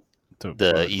call to The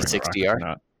whether to bring E6DR? rockets or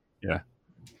not. Yeah.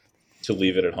 To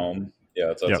leave it at home. Yeah,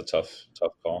 that's Yep. a tough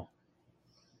call.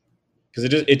 Because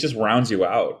it just rounds you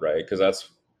out, right? Because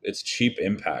it's cheap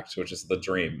impact, which is the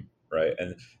dream, right?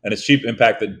 And it's cheap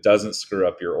impact that doesn't screw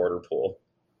up your order pool.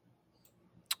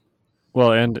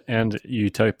 Well, and you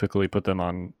typically put them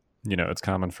on. It's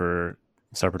common for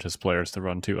separatist players to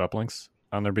run 2 uplinks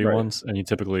on their B1s, and you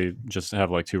typically just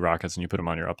have like 2 rockets, and you put them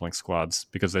on your uplink squads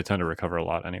because they tend to recover a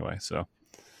lot anyway. So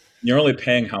You're only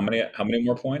paying how many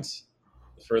more points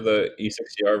for the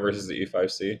E6DR versus the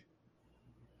E5C?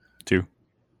 2.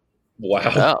 Wow,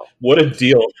 Oh. What a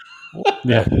deal!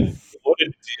 Yeah. What a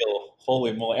deal!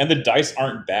 Holy moly! And the dice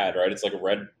aren't bad, right? It's like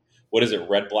red. What is it?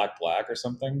 Red, black, black, or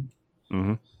something?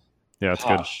 Mm-hmm. Yeah, it's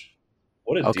Gosh,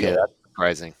 what a Okay, deal! that's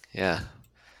surprising. Yeah.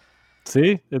 good.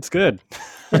 See, it's good.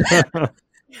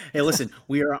 Hey, listen,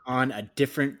 we are on a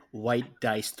different white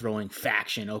dice throwing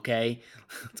faction. Okay,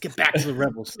 let's get back to the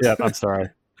rebels. Yeah, I'm sorry.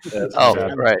 That's Oh,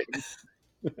 bad. right.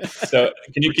 So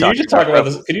can you talking just talk about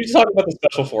about this? Can you just talk about the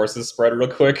special forces spread real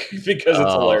quick because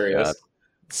it's hilarious. God.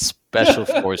 Special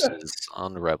forces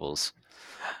on the rebels.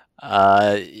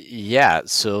 Yeah,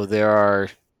 so there are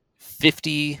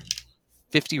 50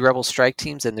 rebel strike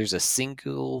teams, and there's a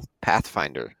single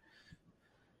Pathfinder.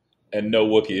 And no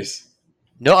Wookiees.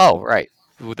 No, oh, right.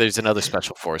 There's another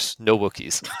special force. No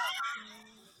Wookiees.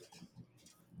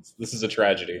 This is a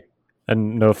tragedy.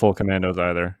 And no full commandos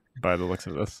either, by the looks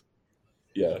of this.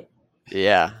 Yeah,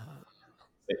 Yeah.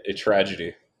 a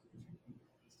tragedy.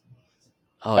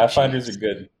 Oh, Pathfinders geez. are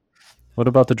good. What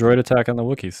about the droid attack on the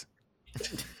Wookiees?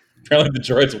 Apparently, the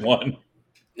droids won.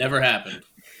 Never happened.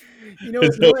 You know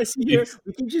what I see here?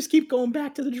 We can just keep going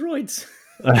back to the droids.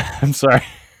 I'm sorry.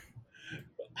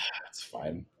 That's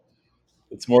fine.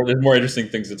 There's more interesting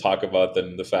things to talk about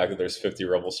than the fact that there's 50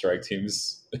 Rebel strike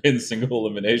teams in single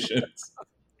eliminations.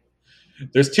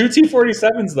 There's 2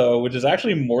 T-47s though, which is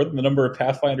actually more than the number of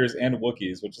Pathfinders and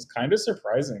Wookiees, which is kind of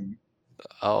surprising.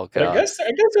 Oh, But God. I guess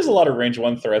there's a lot of range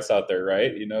 1 threats out there,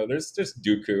 right? There's just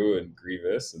Dooku and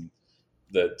Grievous, and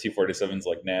the T-47's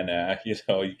like, nah, you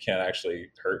can't actually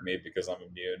hurt me because I'm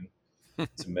immune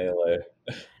to melee.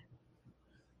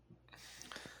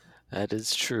 That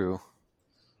is true.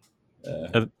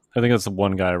 I think that's the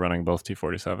one guy running both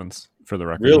T-47s for the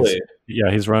record. Really?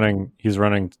 He's running.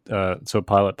 So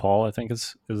Pilot Paul, I think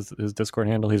is his Discord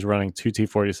handle. He's running 2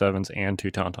 T-47s and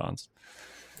 2 Tauntauns.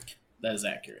 That is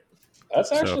accurate.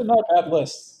 That's actually not a bad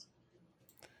list.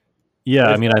 Yeah,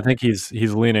 I mean, I think he's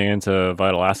leaning into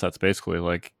vital assets basically.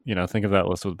 Like, think of that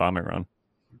list with bombing run.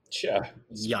 Yeah,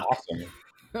 it's Yuck.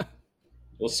 awesome.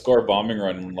 You'll score a bombing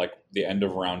run in like the end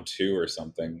of round 2 or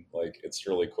something. Like, it's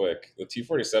really quick. The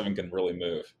T-47 can really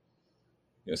move.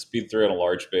 Speed through on a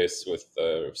large base with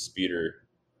the speeder.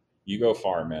 You go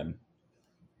far, man.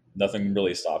 Nothing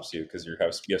really stops you because you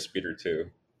have speeder too.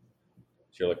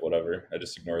 So you're like, whatever. I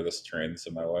just ignore this terrain that's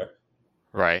in my way.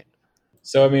 Right.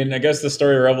 So, I mean, I guess the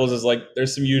story of Rebels is like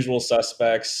there's some usual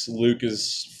suspects. Luke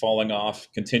is falling off,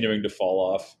 continuing to fall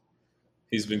off.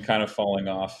 He's been kind of falling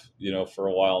off, for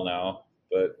a while now,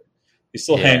 but he's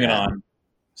still hanging on.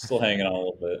 Still hanging on a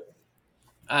little bit.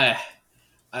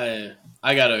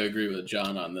 I gotta agree with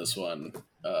John on this one.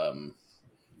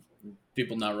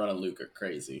 People not running Luke are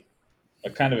crazy. I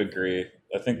kind of agree.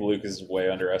 I think Luke is way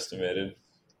underestimated.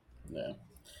 Yeah,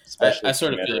 Especially I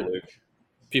sort of feel like Luke.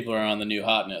 people are on the new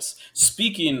hotness.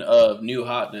 Speaking of new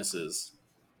hotnesses,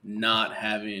 not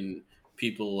having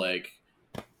people like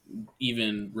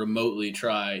even remotely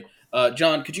try.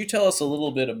 John, could you tell us a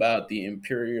little bit about the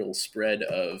Imperial spread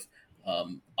of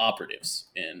operatives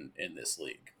in this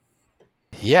league?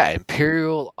 Yeah,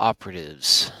 Imperial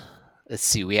operatives. Let's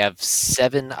see. We have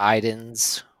 7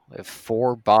 Idens. We have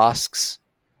 4 Bosks.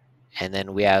 And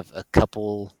then we have a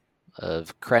couple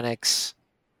of Krennics.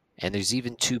 And there's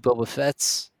even 2 Boba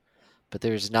Fett's. But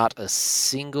there's not a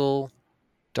single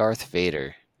Darth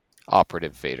Vader.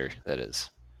 Operative Vader, that is.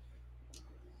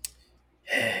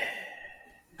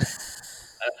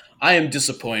 I am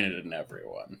disappointed in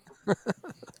everyone.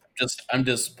 I'm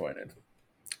disappointed.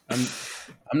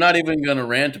 I'm not even going to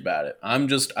rant about it. I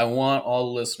want all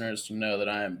the listeners to know that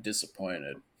I am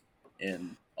disappointed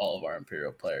in all of our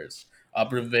Imperial players.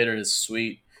 Operative Vader is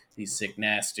sweet. He's sick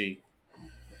nasty.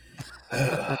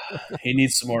 He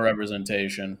needs some more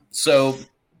representation. So,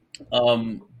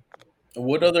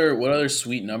 what other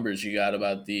sweet numbers you got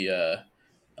about the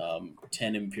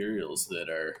 10 Imperials that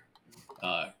are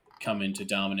coming to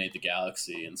dominate the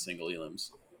galaxy in single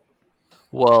elims?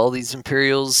 Well, these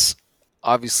Imperials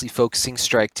obviously focusing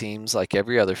strike teams like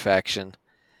every other faction.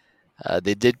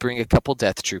 They did bring a couple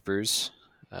Death Troopers.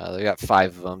 They got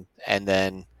 5 of them, and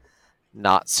then,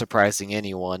 not surprising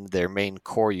anyone, their main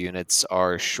core units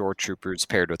are shore troopers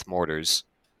paired with mortars,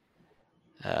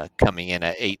 coming in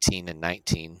at 18 and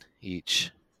 19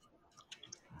 each.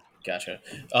 Gotcha.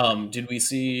 Did we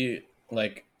see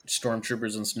like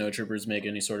stormtroopers and snowtroopers make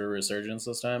any sort of resurgence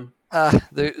this time?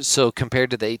 So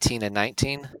compared to the 18 and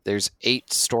 19, there's 8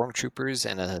 stormtroopers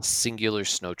and a singular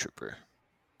snowtrooper.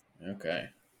 Okay.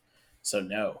 So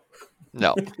no.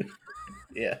 No.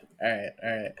 Yeah. All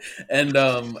right. And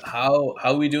how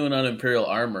are we doing on Imperial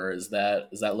armor? Is that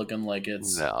looking like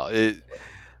it's No.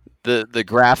 The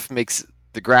graph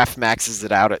maxes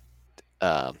it out at,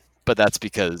 but that's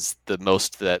because the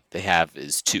most that they have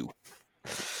is 2.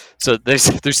 So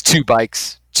there's 2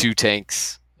 bikes, 2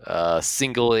 tanks, a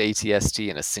single ATST,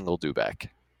 and a single dewback.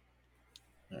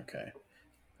 okay?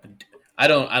 I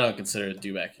don't consider it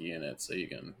dewback a unit, so you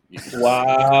can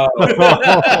Wow.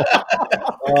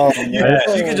 Oh, you man.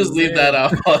 can just leave that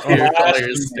out all your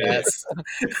stats.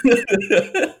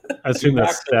 I assume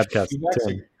that's Stabcast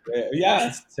Tim.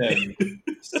 Yeah, it's Tim.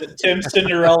 Tim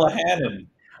Cinderella Hannon.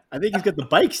 I think he's got the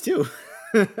bikes too.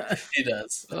 He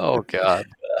does. Oh God.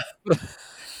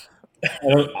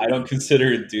 I don't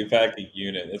consider Dupac a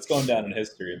unit. It's going down in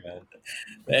history, man.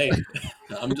 Hey,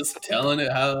 I'm just telling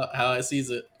it how I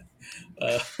sees it.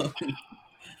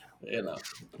 You know.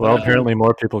 Well, apparently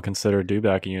more people consider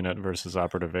Dewback a unit versus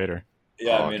Operative Vader.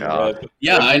 Yeah, Oh, I mean, God.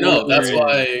 Yeah, I know. That's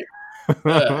why.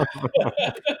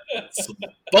 It's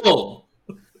bull.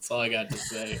 That's all I got to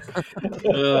say.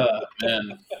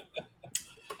 Man.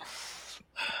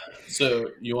 So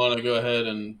you want to go ahead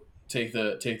and take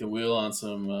the wheel on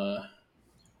some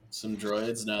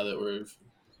droids now that we've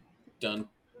done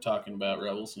talking about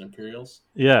rebels and Imperials?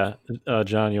 Yeah,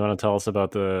 John, you want to tell us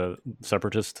about the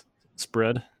Separatist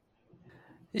spread?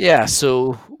 Yeah,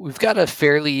 so we've got a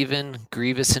fairly even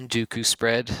Grievous and Dooku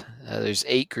spread. There's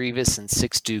 8 Grievous and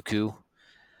 6 Dooku.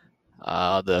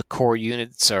 The core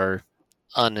units are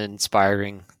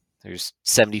uninspiring. There's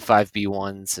 75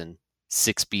 B1s and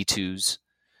 6 B2s.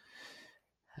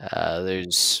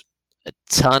 There's a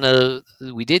ton of...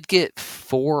 We did get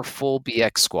 4 full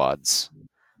BX squads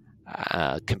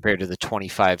compared to the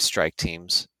 25 strike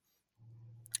teams.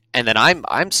 And then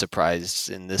I'm surprised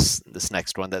in this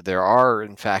next one that there are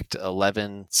in fact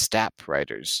 11 STAP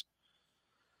riders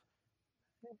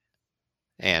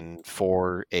and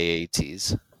 4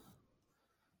 AATs.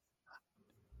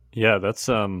 Yeah, that's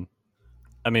I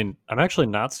mean, I'm actually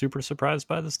not super surprised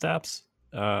by the STAPs.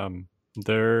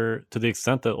 They're, to the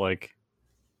extent that, like,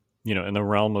 you know, in the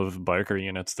realm of biker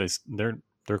units, they're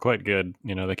quite good.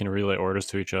 You know, they can relay orders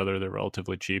to each other. They're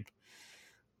relatively cheap.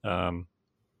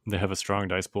 They have a strong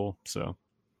dice pool, so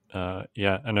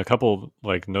yeah, and a couple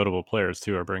like notable players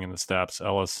too are bringing the STAPs.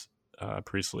 Ellis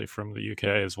Priestley from the UK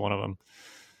is one of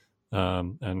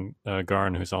them, and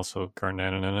Garn, who's also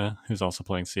who's also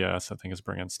playing CS, I think, is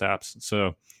bringing STAPs.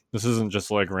 So this isn't just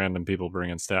like random people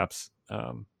bringing STAPs.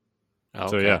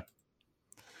 So yeah,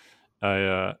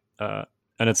 and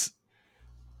it's,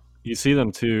 you see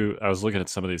them too. I was looking at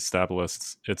some of these STAP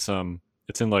lists. It's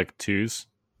in like 2s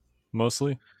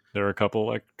mostly. There are a couple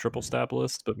like triple STAP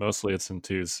lists, but mostly it's in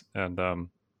 2s, and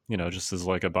you know, just as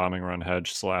like a bombing run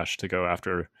hedge / to go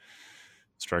after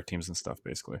strike teams and stuff,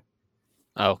 basically.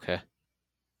 Okay.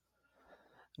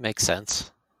 Makes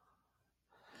sense.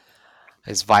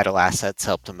 His vital assets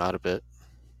helped him out a bit.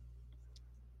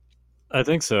 I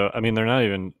think so. I mean, they're not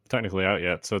even technically out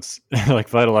yet, so it's like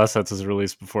Vital Assets is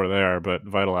released before they are, but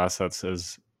Vital Assets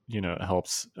is, you know, it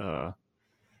helps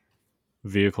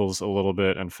vehicles a little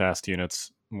bit and fast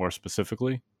units more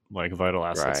specifically. Like Vital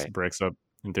Assets Right. breaks up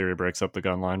the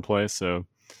gun line play, so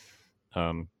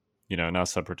you know, now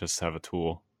Separatists have a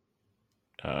tool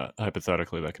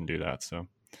hypothetically that can do that. So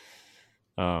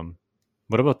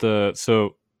what about the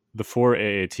 4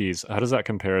 AATs? How does that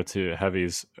compare to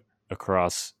heavies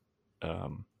across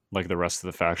like the rest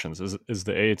of the factions? Is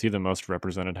the AAT the most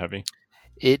represented heavy?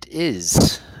 It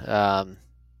is.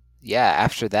 Yeah,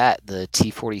 after that, the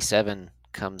T-47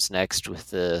 comes next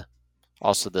with the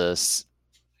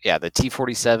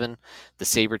T-47, the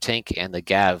Saber tank, and the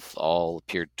Gav all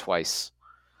appeared twice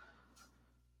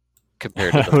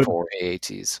compared to the 4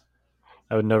 AATs.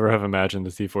 I would never have imagined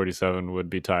the T-47 would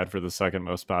be tied for the second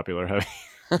most popular heavy.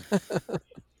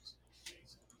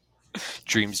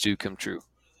 Dreams do come true.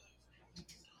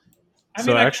 I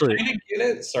So mean, actually- I kind of get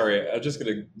it. Sorry, I'm just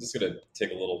gonna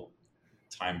take a little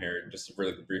time here, just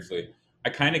really briefly. I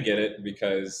kind of get it,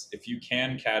 because if you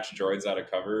can catch droids out of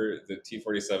cover, the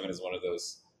T-47 is one of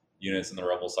those units in the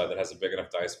Rebel side that has a big enough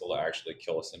dice pool to actually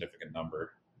kill a significant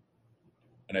number.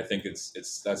 And I think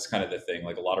that's kind of the thing.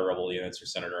 Like a lot of rebel units are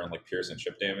centered around like pierce and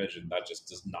chip damage, and that just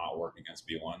does not work against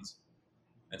B1s.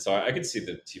 And so I could see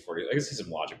the T40. I could see some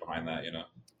logic behind that.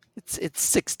 It's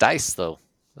 6 dice though.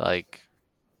 Like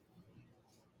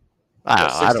I don't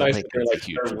know. I 6 don't dice, think but that's a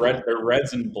huge they're deal. they're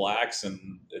reds and blacks,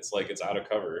 and it's like it's out of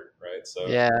cover, right? So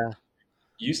Yeah,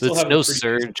 you still there's have no a pretty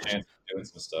decent surge, chance of doing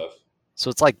some stuff. so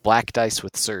it's like black dice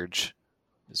with surge,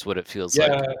 is what it feels Yeah,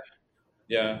 like.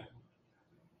 yeah.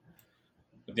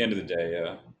 At the end of the day,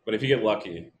 yeah. But if you get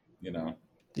lucky, I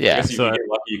Yeah, guess if So you get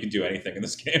lucky, you can do anything in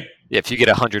this game. if you get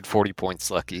 140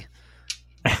 points lucky.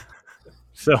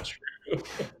 so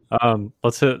True.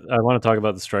 let's hit. I want to talk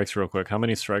about the strikes real quick. How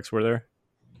many strikes were there?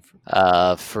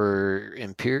 For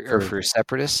for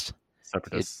Separatist,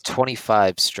 Separatists.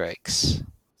 25 strikes.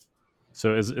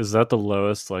 So is that the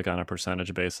lowest, like on a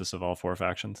percentage basis, of all 4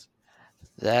 factions?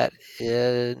 That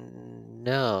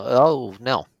no. Oh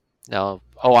no. No.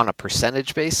 Oh, on a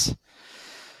percentage base?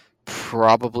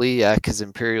 Probably, yeah, because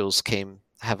Imperials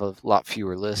have a lot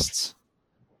fewer lists.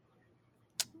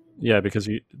 Yeah, because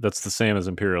that's the same as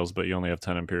Imperials, but you only have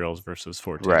 10 Imperials versus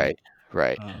 14.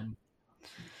 Right.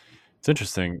 It's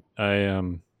interesting. I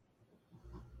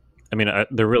mean,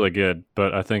 they're really good,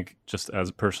 but I think just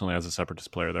personally as a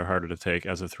Separatist player, they're harder to take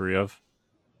as a 3 of,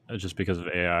 just because of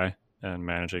AI and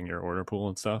managing your order pool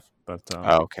and stuff. But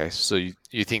Okay. So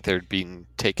you think they're being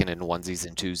taken in onesies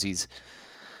and twosies?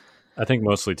 I think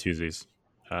mostly twosies.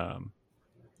 I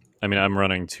mean, I'm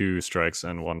running 2 strikes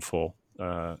and 1 full,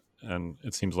 and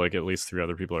it seems like at least 3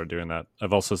 other people are doing that.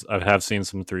 I have seen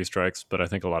some 3 strikes, but I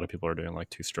think a lot of people are doing like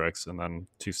 2 strikes and then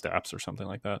 2 stabs or something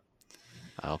like that.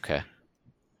 Okay.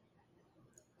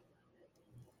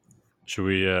 Should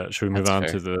we move That's on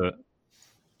fair.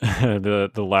 to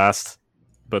the last,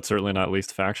 but certainly not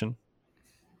least faction?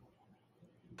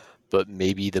 But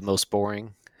maybe the most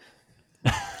boring.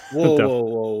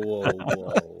 Whoa.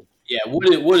 Yeah,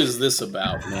 what is this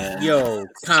about, man? Yo,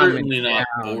 Certainly not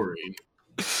down. boring.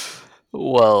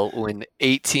 Well, when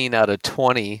 18 out of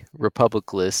 20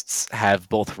 Republic lists have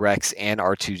both Rex and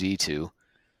R2D2,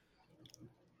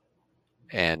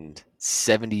 and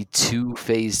 72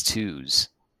 Phase 2s.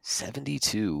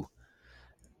 72.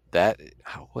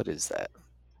 What is that?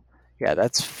 Yeah,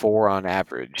 that's 4 on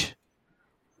average.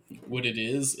 What it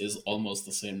is almost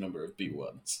the same number of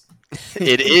B1s.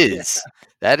 It is.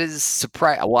 That is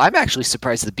surprising. Well, I'm actually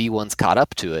surprised the B1's caught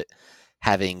up to it,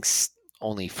 having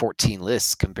only 14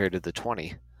 lists compared to the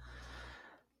 20.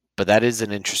 But that is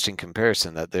an interesting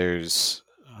comparison that there's,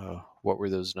 what were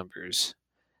those numbers?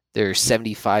 There's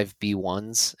 75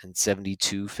 B1s and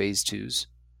 72 Phase 2s.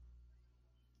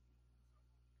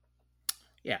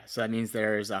 Yeah, so that means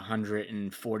there's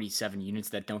 147 units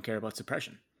that don't care about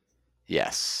suppression.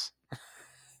 Yes.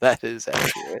 That is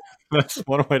accurate. That's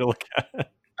one way to look at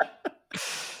it.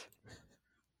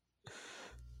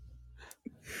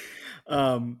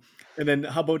 And then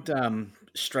how about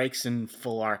strikes and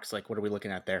full arcs? Like, what are we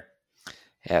looking at there?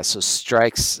 Yeah, so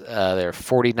strikes, there are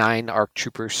 49 ARC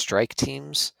Trooper strike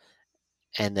teams,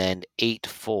 and then 8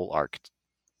 full ARC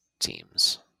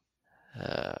teams.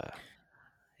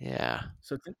 Yeah.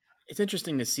 So it's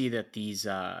interesting to see that these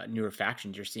newer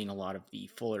factions, you're seeing a lot of the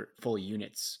full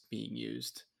units being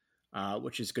used,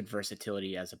 which is good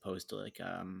versatility as opposed to like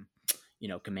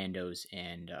commandos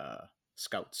and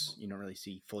scouts. You don't really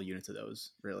see full units of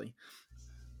those, really.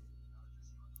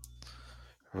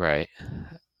 Right.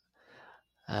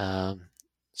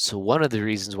 So one of the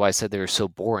reasons why I said they were so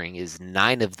boring is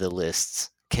 9 of the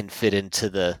lists can fit into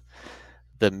the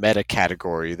meta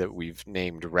category that we've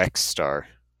named Rex Star.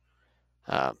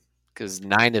 Because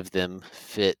 9 of them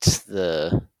fit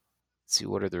let's see,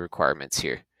 what are the requirements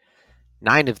here?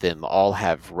 9 of them all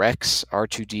have Rex,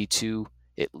 R2D2,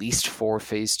 at least 4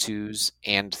 Phase 2s,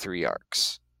 and 3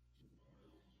 arcs.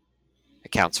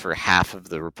 Accounts for half of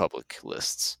the Republic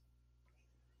lists.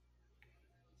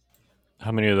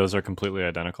 How many of those are completely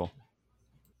identical?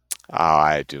 Oh,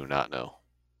 I do not know.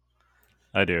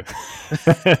 I do.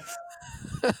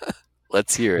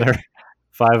 Let's hear it.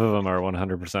 5 of them are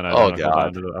 100% identical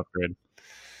down to the upgrade.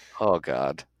 Oh,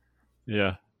 God.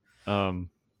 Yeah.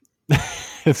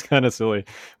 It's kind of silly.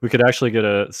 We could actually get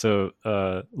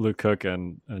Luke Cook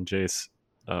and Jace,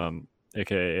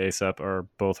 aka ASAP, are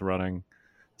both running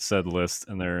said list,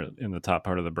 and they're in the top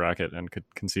part of the bracket and could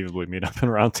conceivably meet up in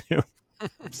round 2.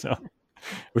 So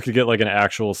we could get like an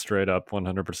actual straight up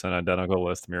 100% identical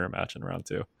list mirror match in round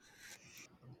 2.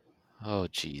 Oh,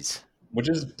 geez. Which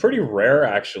is pretty rare,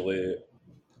 actually,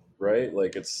 right?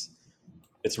 Like it's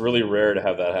really rare to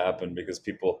have that happen because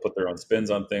people put their own spins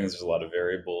on things. There's a lot of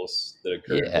variables that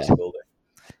occur in this building.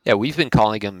 Yeah, we've been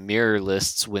calling them mirror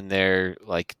lists when they're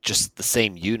like just the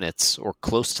same units or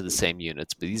close to the same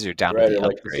units, but these are down to Right, the or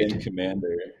like the same upgrade.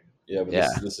 commander. Yeah, but Yeah,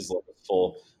 this is like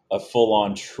a full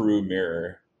on true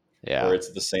mirror where yeah.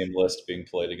 it's the same list being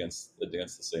played against the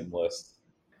same list.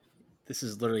 This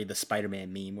is literally the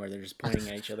Spider-Man meme where they're just pointing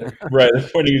at each other. Right, they're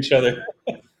pointing at each other.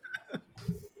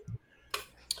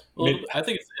 Well, I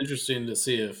think it's interesting to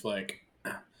see if like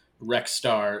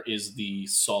Rexstar is the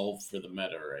solve for the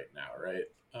meta right now, right?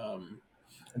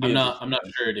 It'd be I'm interesting. not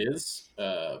sure it is,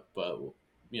 but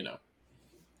you know,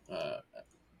 uh,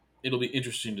 it'll be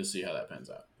interesting to see how that pans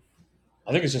out.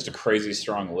 I think it's just a crazy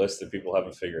strong list that people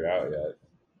haven't figured out yet.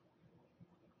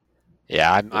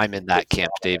 Yeah, It's, I'm in that it's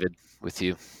camp, David, with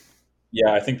you.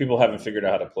 Yeah, I think people haven't figured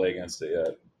out how to play against it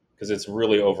yet because it's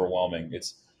really overwhelming.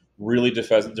 It's really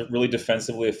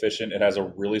defensively efficient. It has a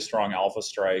really strong alpha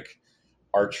strike.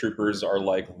 Our troopers are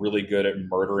like really good at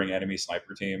murdering enemy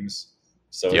sniper teams.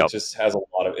 So it Yep. just has a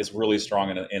lot of. It's really strong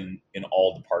in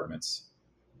all departments.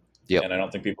 Yep. And I don't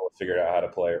think people have figured out how to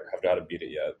play or how to beat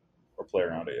it yet or play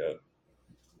around it yet.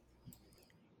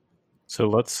 So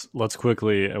let's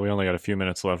quickly. We only got a few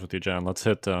minutes left with you, John. Let's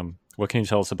hit. What can you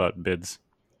tell us about bids?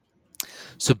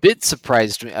 So bids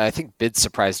surprised me. I think bids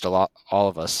surprised all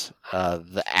of us.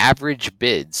 The average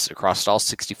bids across all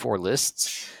 64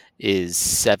 lists is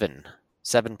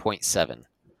 7.7.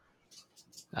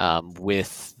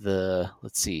 With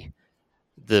let's see,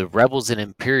 the Rebels and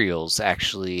Imperials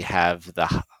actually have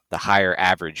the higher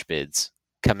average bids,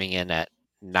 coming in at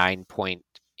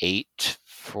 9.8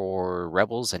 for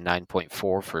Rebels and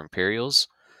 9.4 for Imperials,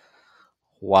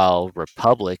 while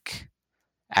Republic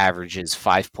averages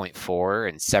 5.4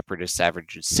 and Separatists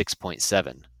averages 6.7.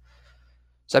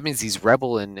 So that means these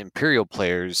Rebel and Imperial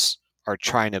players are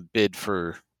trying to bid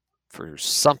for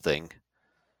something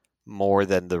more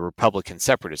than the Republican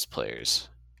Separatist players,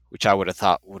 which I would have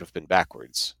thought would have been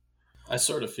backwards. I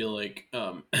sort of feel like,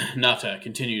 not to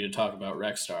continue to talk about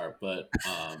Rexstar, but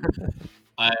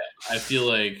I feel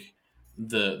like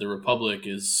the Republic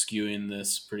is skewing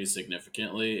this pretty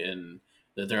significantly, and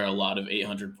that there are a lot of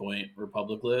 800-point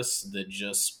Republic lists that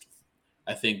just,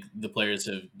 I think the players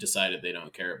have decided they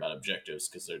don't care about objectives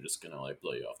because they're just gonna like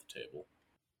blow you off the table.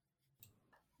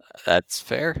 That's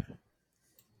fair.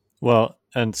 Well,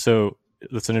 and so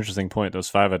that's an interesting point. Those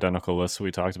 5 identical lists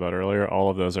we talked about earlier, all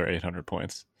of those are 800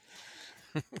 points.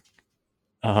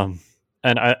 And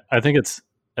I think it's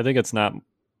not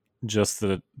just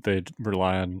that they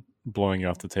rely on blowing you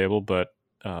off the table, but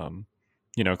clone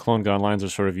gun lines are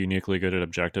sort of uniquely good at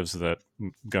objectives that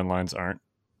gun lines aren't.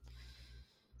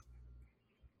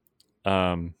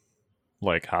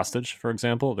 Like hostage, for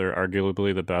example, they're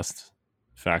arguably the best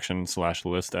faction /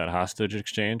 list at hostage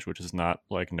exchange, which is not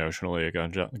like notionally a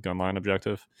gun line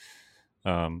objective.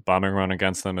 Bombing run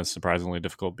against them is surprisingly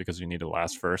difficult because you need to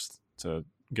last first to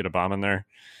get a bomb in there.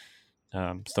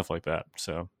 Stuff like that.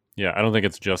 So yeah, I don't think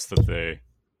it's just that they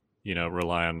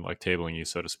rely on like tabling you,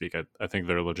 so to speak. I think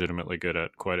they're legitimately good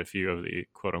at quite a few of the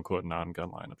quote unquote non-gun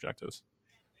line objectives.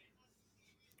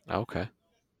 Okay.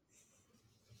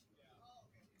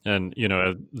 And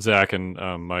Zach and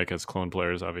Mike as clone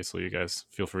players, obviously, you guys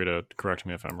feel free to correct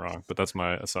me if I'm wrong, but that's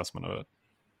my assessment of it.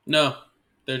 No,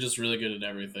 they're just really good at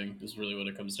everything. Is really what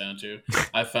it comes down to.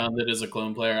 I found that as a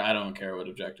clone player, I don't care what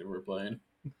objective we're playing.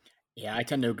 Yeah, I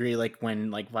tend to agree. Like when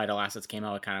like Vital Assets came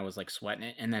out, I kind of was like sweating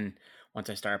it, and then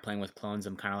once I started playing with clones,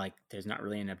 I'm kind of like, there's not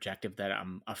really an objective that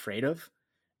I'm afraid of,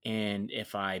 and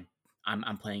if I'm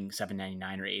playing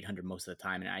 799 or 800 most of the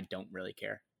time, and I don't really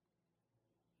care.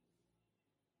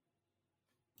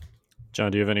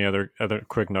 John, do you have any other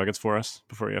quick nuggets for us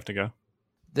before you have to go?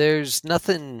 There's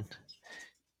nothing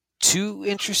too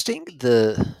interesting.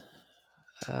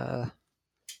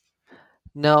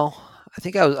 No, I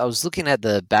think I was looking at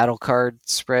the battle card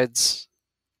spreads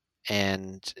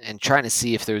and trying to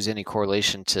see if there was any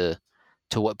correlation to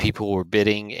what people were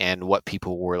bidding and what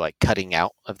people were like cutting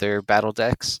out of their battle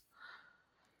decks.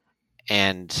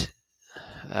 And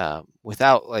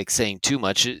without like saying too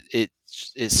much, it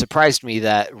surprised me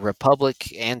that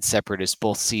Republic and Separatists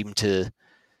both seem to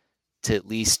at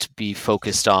least be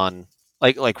focused on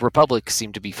like Republic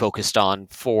seem to be focused on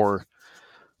four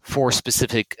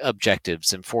specific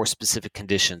objectives and 4 specific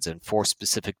conditions and 4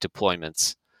 specific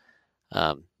deployments.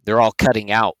 They're all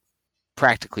cutting out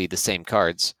practically the same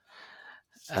cards.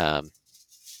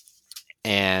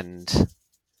 And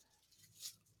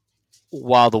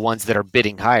while the ones that are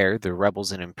bidding higher, the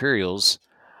Rebels and Imperials,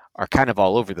 are kind of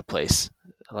all over the place.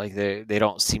 Like they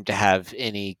don't seem to have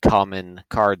any common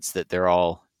cards that they're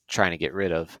all trying to get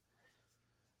rid of.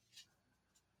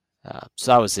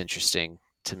 So that was interesting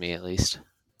to me, at least.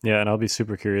 Yeah, and I'll be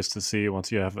super curious to see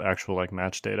once you have actual like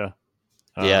match data.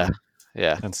 Yeah.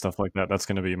 And stuff like that. That's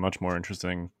going to be much more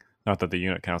interesting. Not that the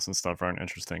unit counts and stuff aren't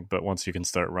interesting, but once you can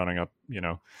start running up,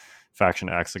 faction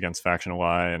X against faction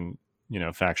Y, and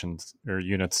factions or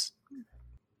units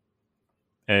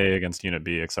A against unit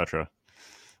B, etc.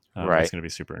 Right. That's going to be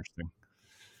super interesting.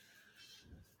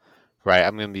 Right.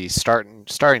 I'm going to be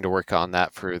starting to work on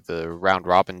that for the round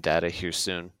robin data here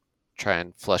soon. Try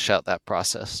and flesh out that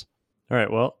process. All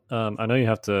right. Well, I know you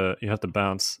have to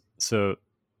bounce. So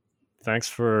thanks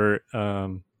for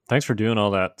doing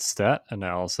all that stat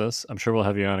analysis. I'm sure we'll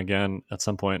have you on again at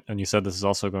some point. And you said this is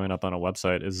also going up on a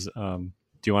website. Do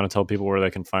you want to tell people where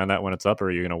they can find that when it's up, or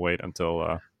are you going to wait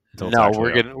until it's No,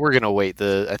 actually up? we're gonna wait.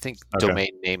 I think Okay.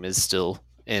 domain name is still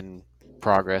in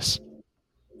progress.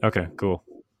 Okay, cool.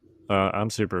 I'm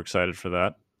super excited for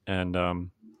that. And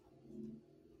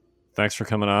thanks for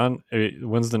coming on.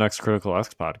 When's the next Critical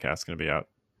X podcast going to be out?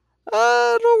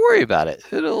 Don't worry about it.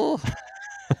 It'll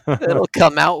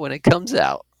come out when it comes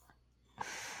out.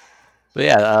 But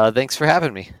yeah, thanks for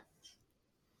having me.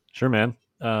 Sure, man.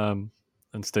 And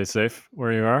stay safe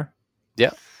where you are.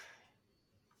 Yeah.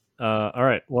 All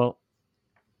right. Well,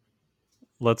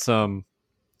 let's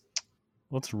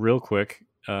real quick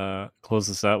close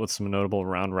this out with some notable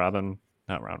notable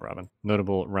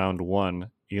round one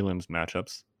elims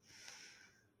matchups.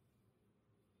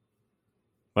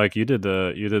 Mike, you did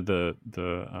the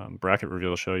bracket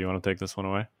reveal show. You want to take this one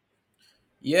away?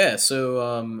 Yeah,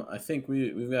 so I think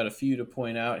we've got a few to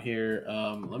point out here.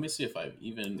 Let me see if I've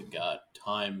even got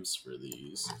times for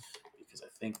these, because I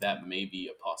think that may be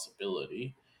a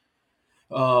possibility.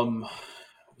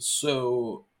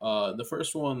 So the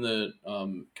first one that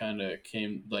kind of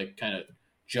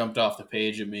jumped off the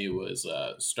page at me was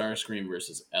Starscream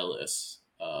versus Ellis.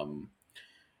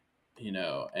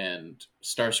 And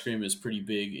Starscream is pretty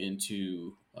big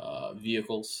into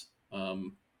vehicles.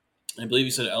 I believe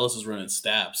you said Ellis is running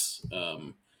Staps,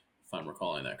 if I'm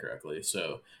recalling that correctly.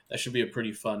 So that should be a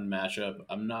pretty fun matchup.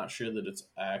 I'm not sure that it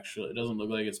doesn't look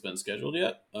like it's been scheduled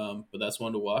yet, but that's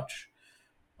one to watch.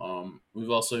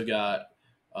 We've also got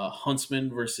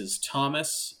Huntsman versus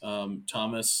Thomas.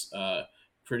 Thomas,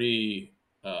 pretty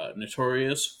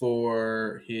notorious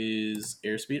for his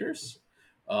airspeeders.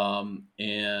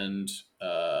 And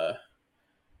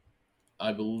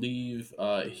I believe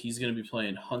he's going to be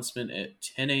playing Huntsman at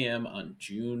 10 a.m. on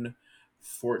June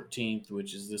 14th,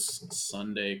 which is this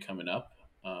Sunday coming up.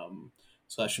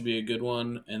 So that should be a good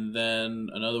one. And then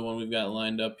another one we've got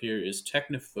lined up here is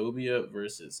Technophobia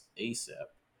versus ASAP.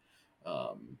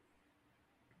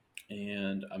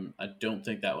 And I don't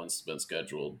think that one's been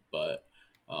scheduled, but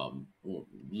we're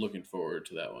looking forward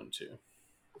to that one too.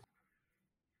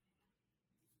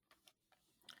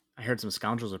 I heard some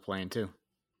scoundrels are playing too.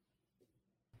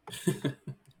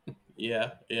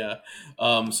 Yeah.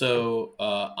 So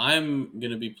I'm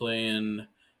gonna be playing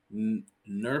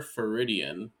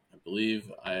Nerferidian. I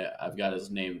believe I've got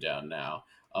his name down now.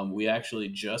 We actually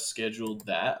just scheduled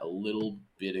that a little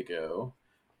bit ago,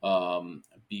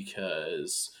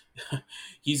 because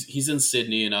he's in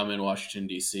Sydney and I'm in Washington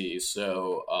D.C.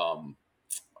 So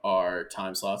our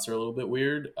time slots are a little bit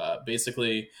weird.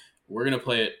 Basically, we're gonna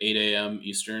play at 8 a.m.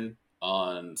 Eastern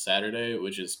on Saturday,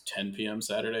 which is 10 p.m.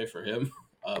 Saturday for him.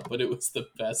 But it was the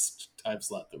best time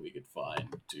slot that we could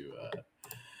find to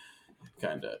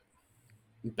kind of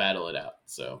battle it out.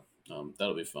 So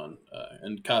that'll be fun.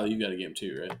 And Kyle, you got a game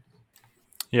too, right?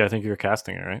 Yeah, I think you're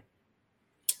casting it, right?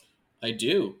 I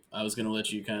do. I was going to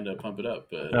let you kind of pump it up,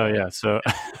 but oh yeah. So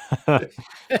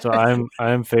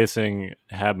I'm facing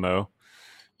Habmo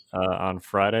on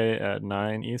Friday at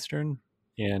 9 Eastern,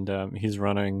 and he's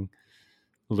running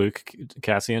Luke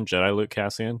Cassian, Jedi Luke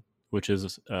Cassian, which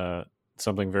is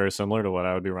something very similar to what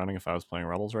I would be running if I was playing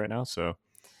Rebels right now. So,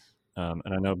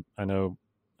 and I know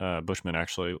Bushman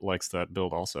actually likes that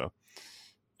build also.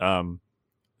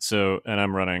 So, and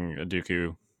I'm running a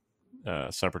Dooku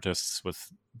Separatists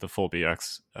with the full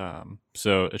BX.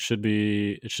 So it should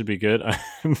be good.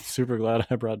 I'm super glad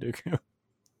I brought Dooku.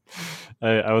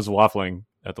 I was waffling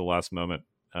at the last moment,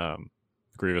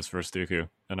 Grievous versus Dooku,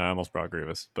 and I almost brought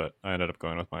Grievous, but I ended up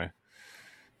going with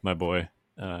my boy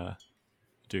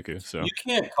Dooku. So you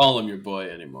can't call him your boy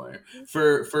anymore.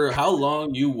 For how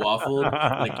long you waffled,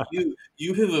 like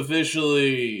you have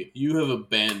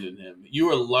abandoned him. You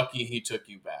are lucky he took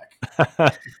you back.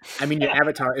 I mean, your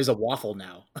avatar is a waffle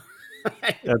now.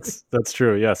 That's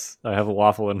true. Yes, I have a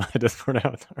waffle in my Discord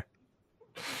avatar.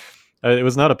 It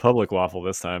was not a public waffle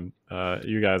this time.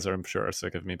 You guys are, I'm sure, are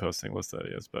sick of me posting list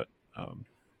ideas, but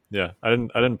yeah, I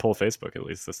didn't pull Facebook at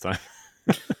least this time.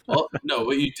 Well, no,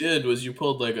 what you did was you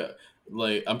pulled like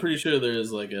Like, I'm pretty sure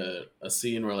there's like a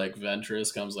scene where like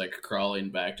Ventress comes like crawling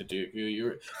back to Dooku.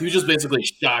 He was just basically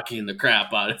shocking the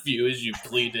crap out of you as you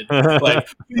pleaded, like,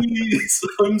 please,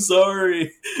 I'm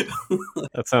sorry.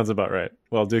 That sounds about right.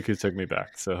 Well, Dooku took me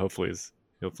back, so hopefully he's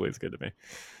good to me.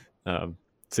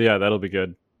 So yeah, that'll be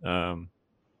good. I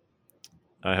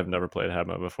have never played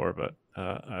Habmo before, but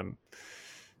I'm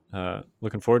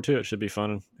looking forward to it. It should be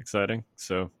fun and exciting.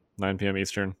 So 9 p.m.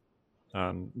 Eastern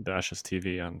on Dash's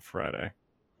TV on Friday.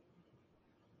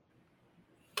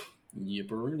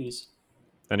 Yipperoonies.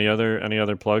 Any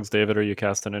other plugs, David? Are you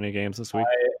casting any games this week?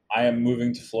 I am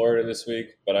moving to Florida this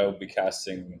week, but I will be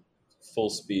casting full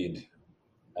speed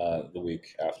the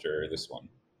week after this one.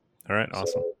 All right, awesome.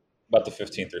 So about the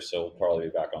 15th or so, we'll probably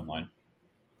be back online.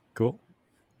 Cool.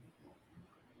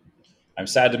 I'm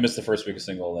sad to miss the first week of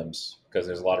Single Limbs because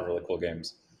there's a lot of really cool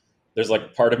games. There's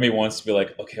like part of me wants to be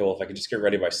like, okay, well, if I could just get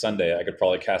ready by Sunday, I could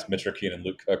probably cast Mitrokeen and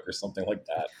Luke Cook or something like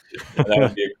that. And that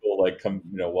would be a cool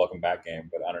welcome back game.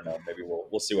 But I don't know. Maybe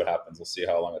we'll see what happens. We'll see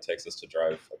how long it takes us to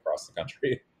drive across the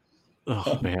country.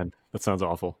 Oh man, that sounds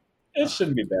awful. It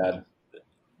shouldn't be bad.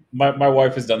 My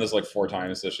wife has done this like 4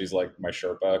 times, so she's like my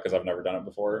Sherpa because I've never done it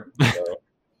before. So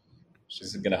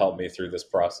she's going to help me through this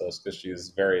process because she's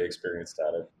very experienced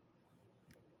at it.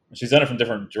 She's done it from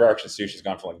different directions too. She's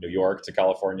gone from like New York to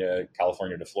California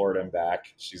to Florida and back.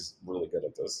 She's really good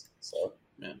at this. So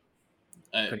Man,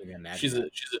 Couldn't even imagine she's that.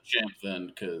 a champ then,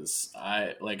 because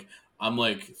I'm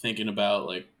like thinking about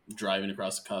like driving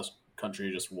across the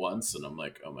country just once, and I'm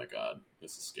like, oh my god,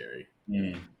 this is scary.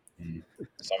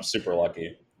 So I'm super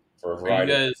lucky for a Are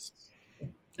variety.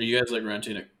 you guys like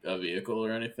renting a vehicle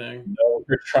or anything? No,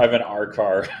 we're driving our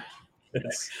car.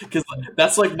 Because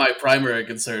that's like my primary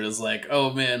concern is like,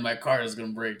 oh man, my car is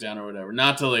gonna break down or whatever.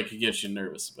 Not to like get you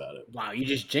nervous about it. Wow, you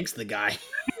just jinxed the guy.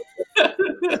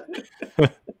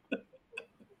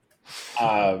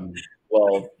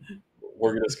 Well,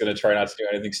 we're just going to try not to do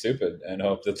anything stupid and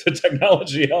hope that the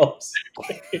technology helps.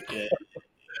 Yeah.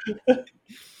 Fair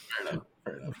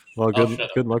enough. Well,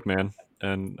 good luck, man.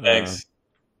 And Thanks.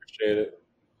 Appreciate it.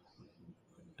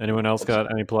 Anyone else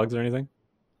got any plugs or anything?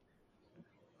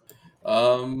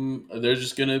 There's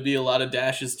just gonna be a lot of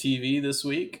Dash's TV this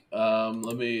week.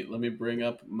 Let me bring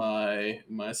up my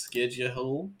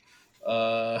schedule.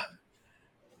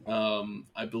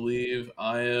 I believe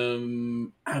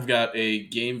I've got a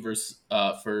game for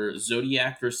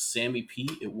Zodiac versus Sammy P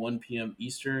at 1 p.m.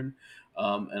 Eastern.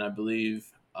 And I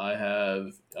believe I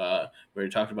have we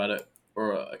already talked about it,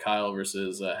 or Kyle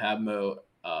versus Habmo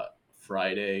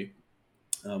Friday.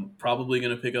 Probably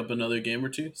going to pick up another game or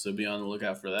two, so be on the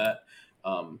lookout for that.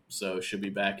 So should be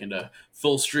back into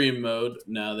full stream mode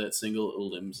now that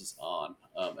Single Limbs is on.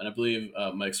 And I believe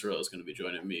Mike Sorrell is going to be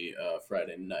joining me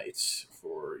Friday night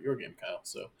for your game, Kyle.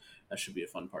 So that should be a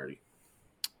fun party.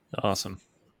 Awesome.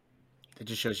 It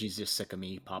just shows he's just sick of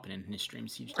me popping in his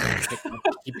streams. Dude,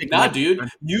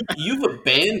 you've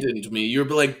abandoned me. You're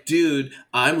like, dude,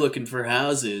 I'm looking for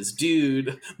houses.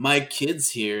 Dude, my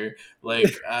kid's here.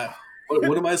 Like,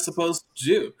 what am I supposed to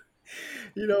do?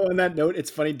 You know, on that note,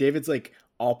 it's funny. David's like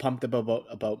all pumped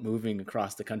about moving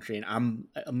across the country, and I'm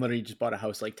literally just bought a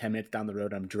house like 10 minutes down the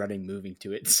road. I'm dreading moving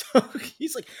to it. So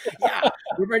he's like, "Yeah,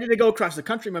 we're ready to go across the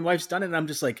country. My wife's done it." And I'm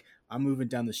just like, "I'm moving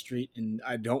down the street, and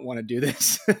I don't want to do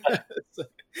this."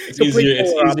 It's easier.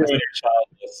 It's easier when you're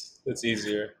childless. It's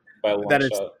easier by a long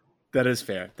shot. That is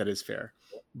fair. That is fair.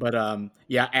 But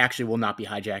yeah, I actually will not be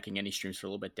hijacking any streams for a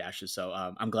little bit, Dashes. So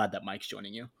I'm glad that Mike's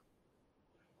joining you.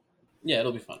 Yeah,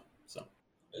 it'll be fun. So.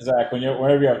 Zach,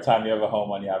 whenever you have time, you have a home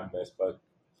on Yavin Base, but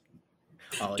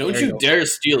don't you dare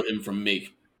steal him from me.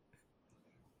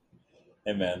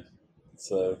 Hey man,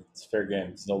 it's a fair game.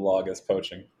 It's no law against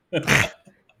poaching.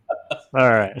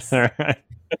 All right.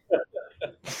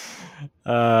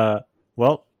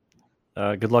 Well,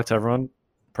 good luck to everyone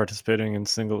participating in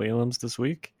Single Elims this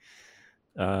week.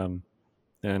 And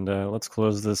let's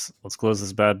close this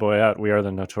bad boy out. We are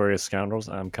the Notorious Scoundrels.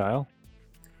 I'm Kyle.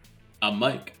 I'm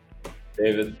Mike.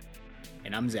 David.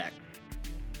 And I'm Zach.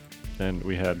 And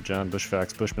we had John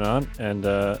Bushfax Bushman on, and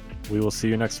we will see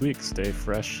you next week. Stay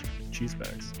fresh, cheese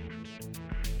bags.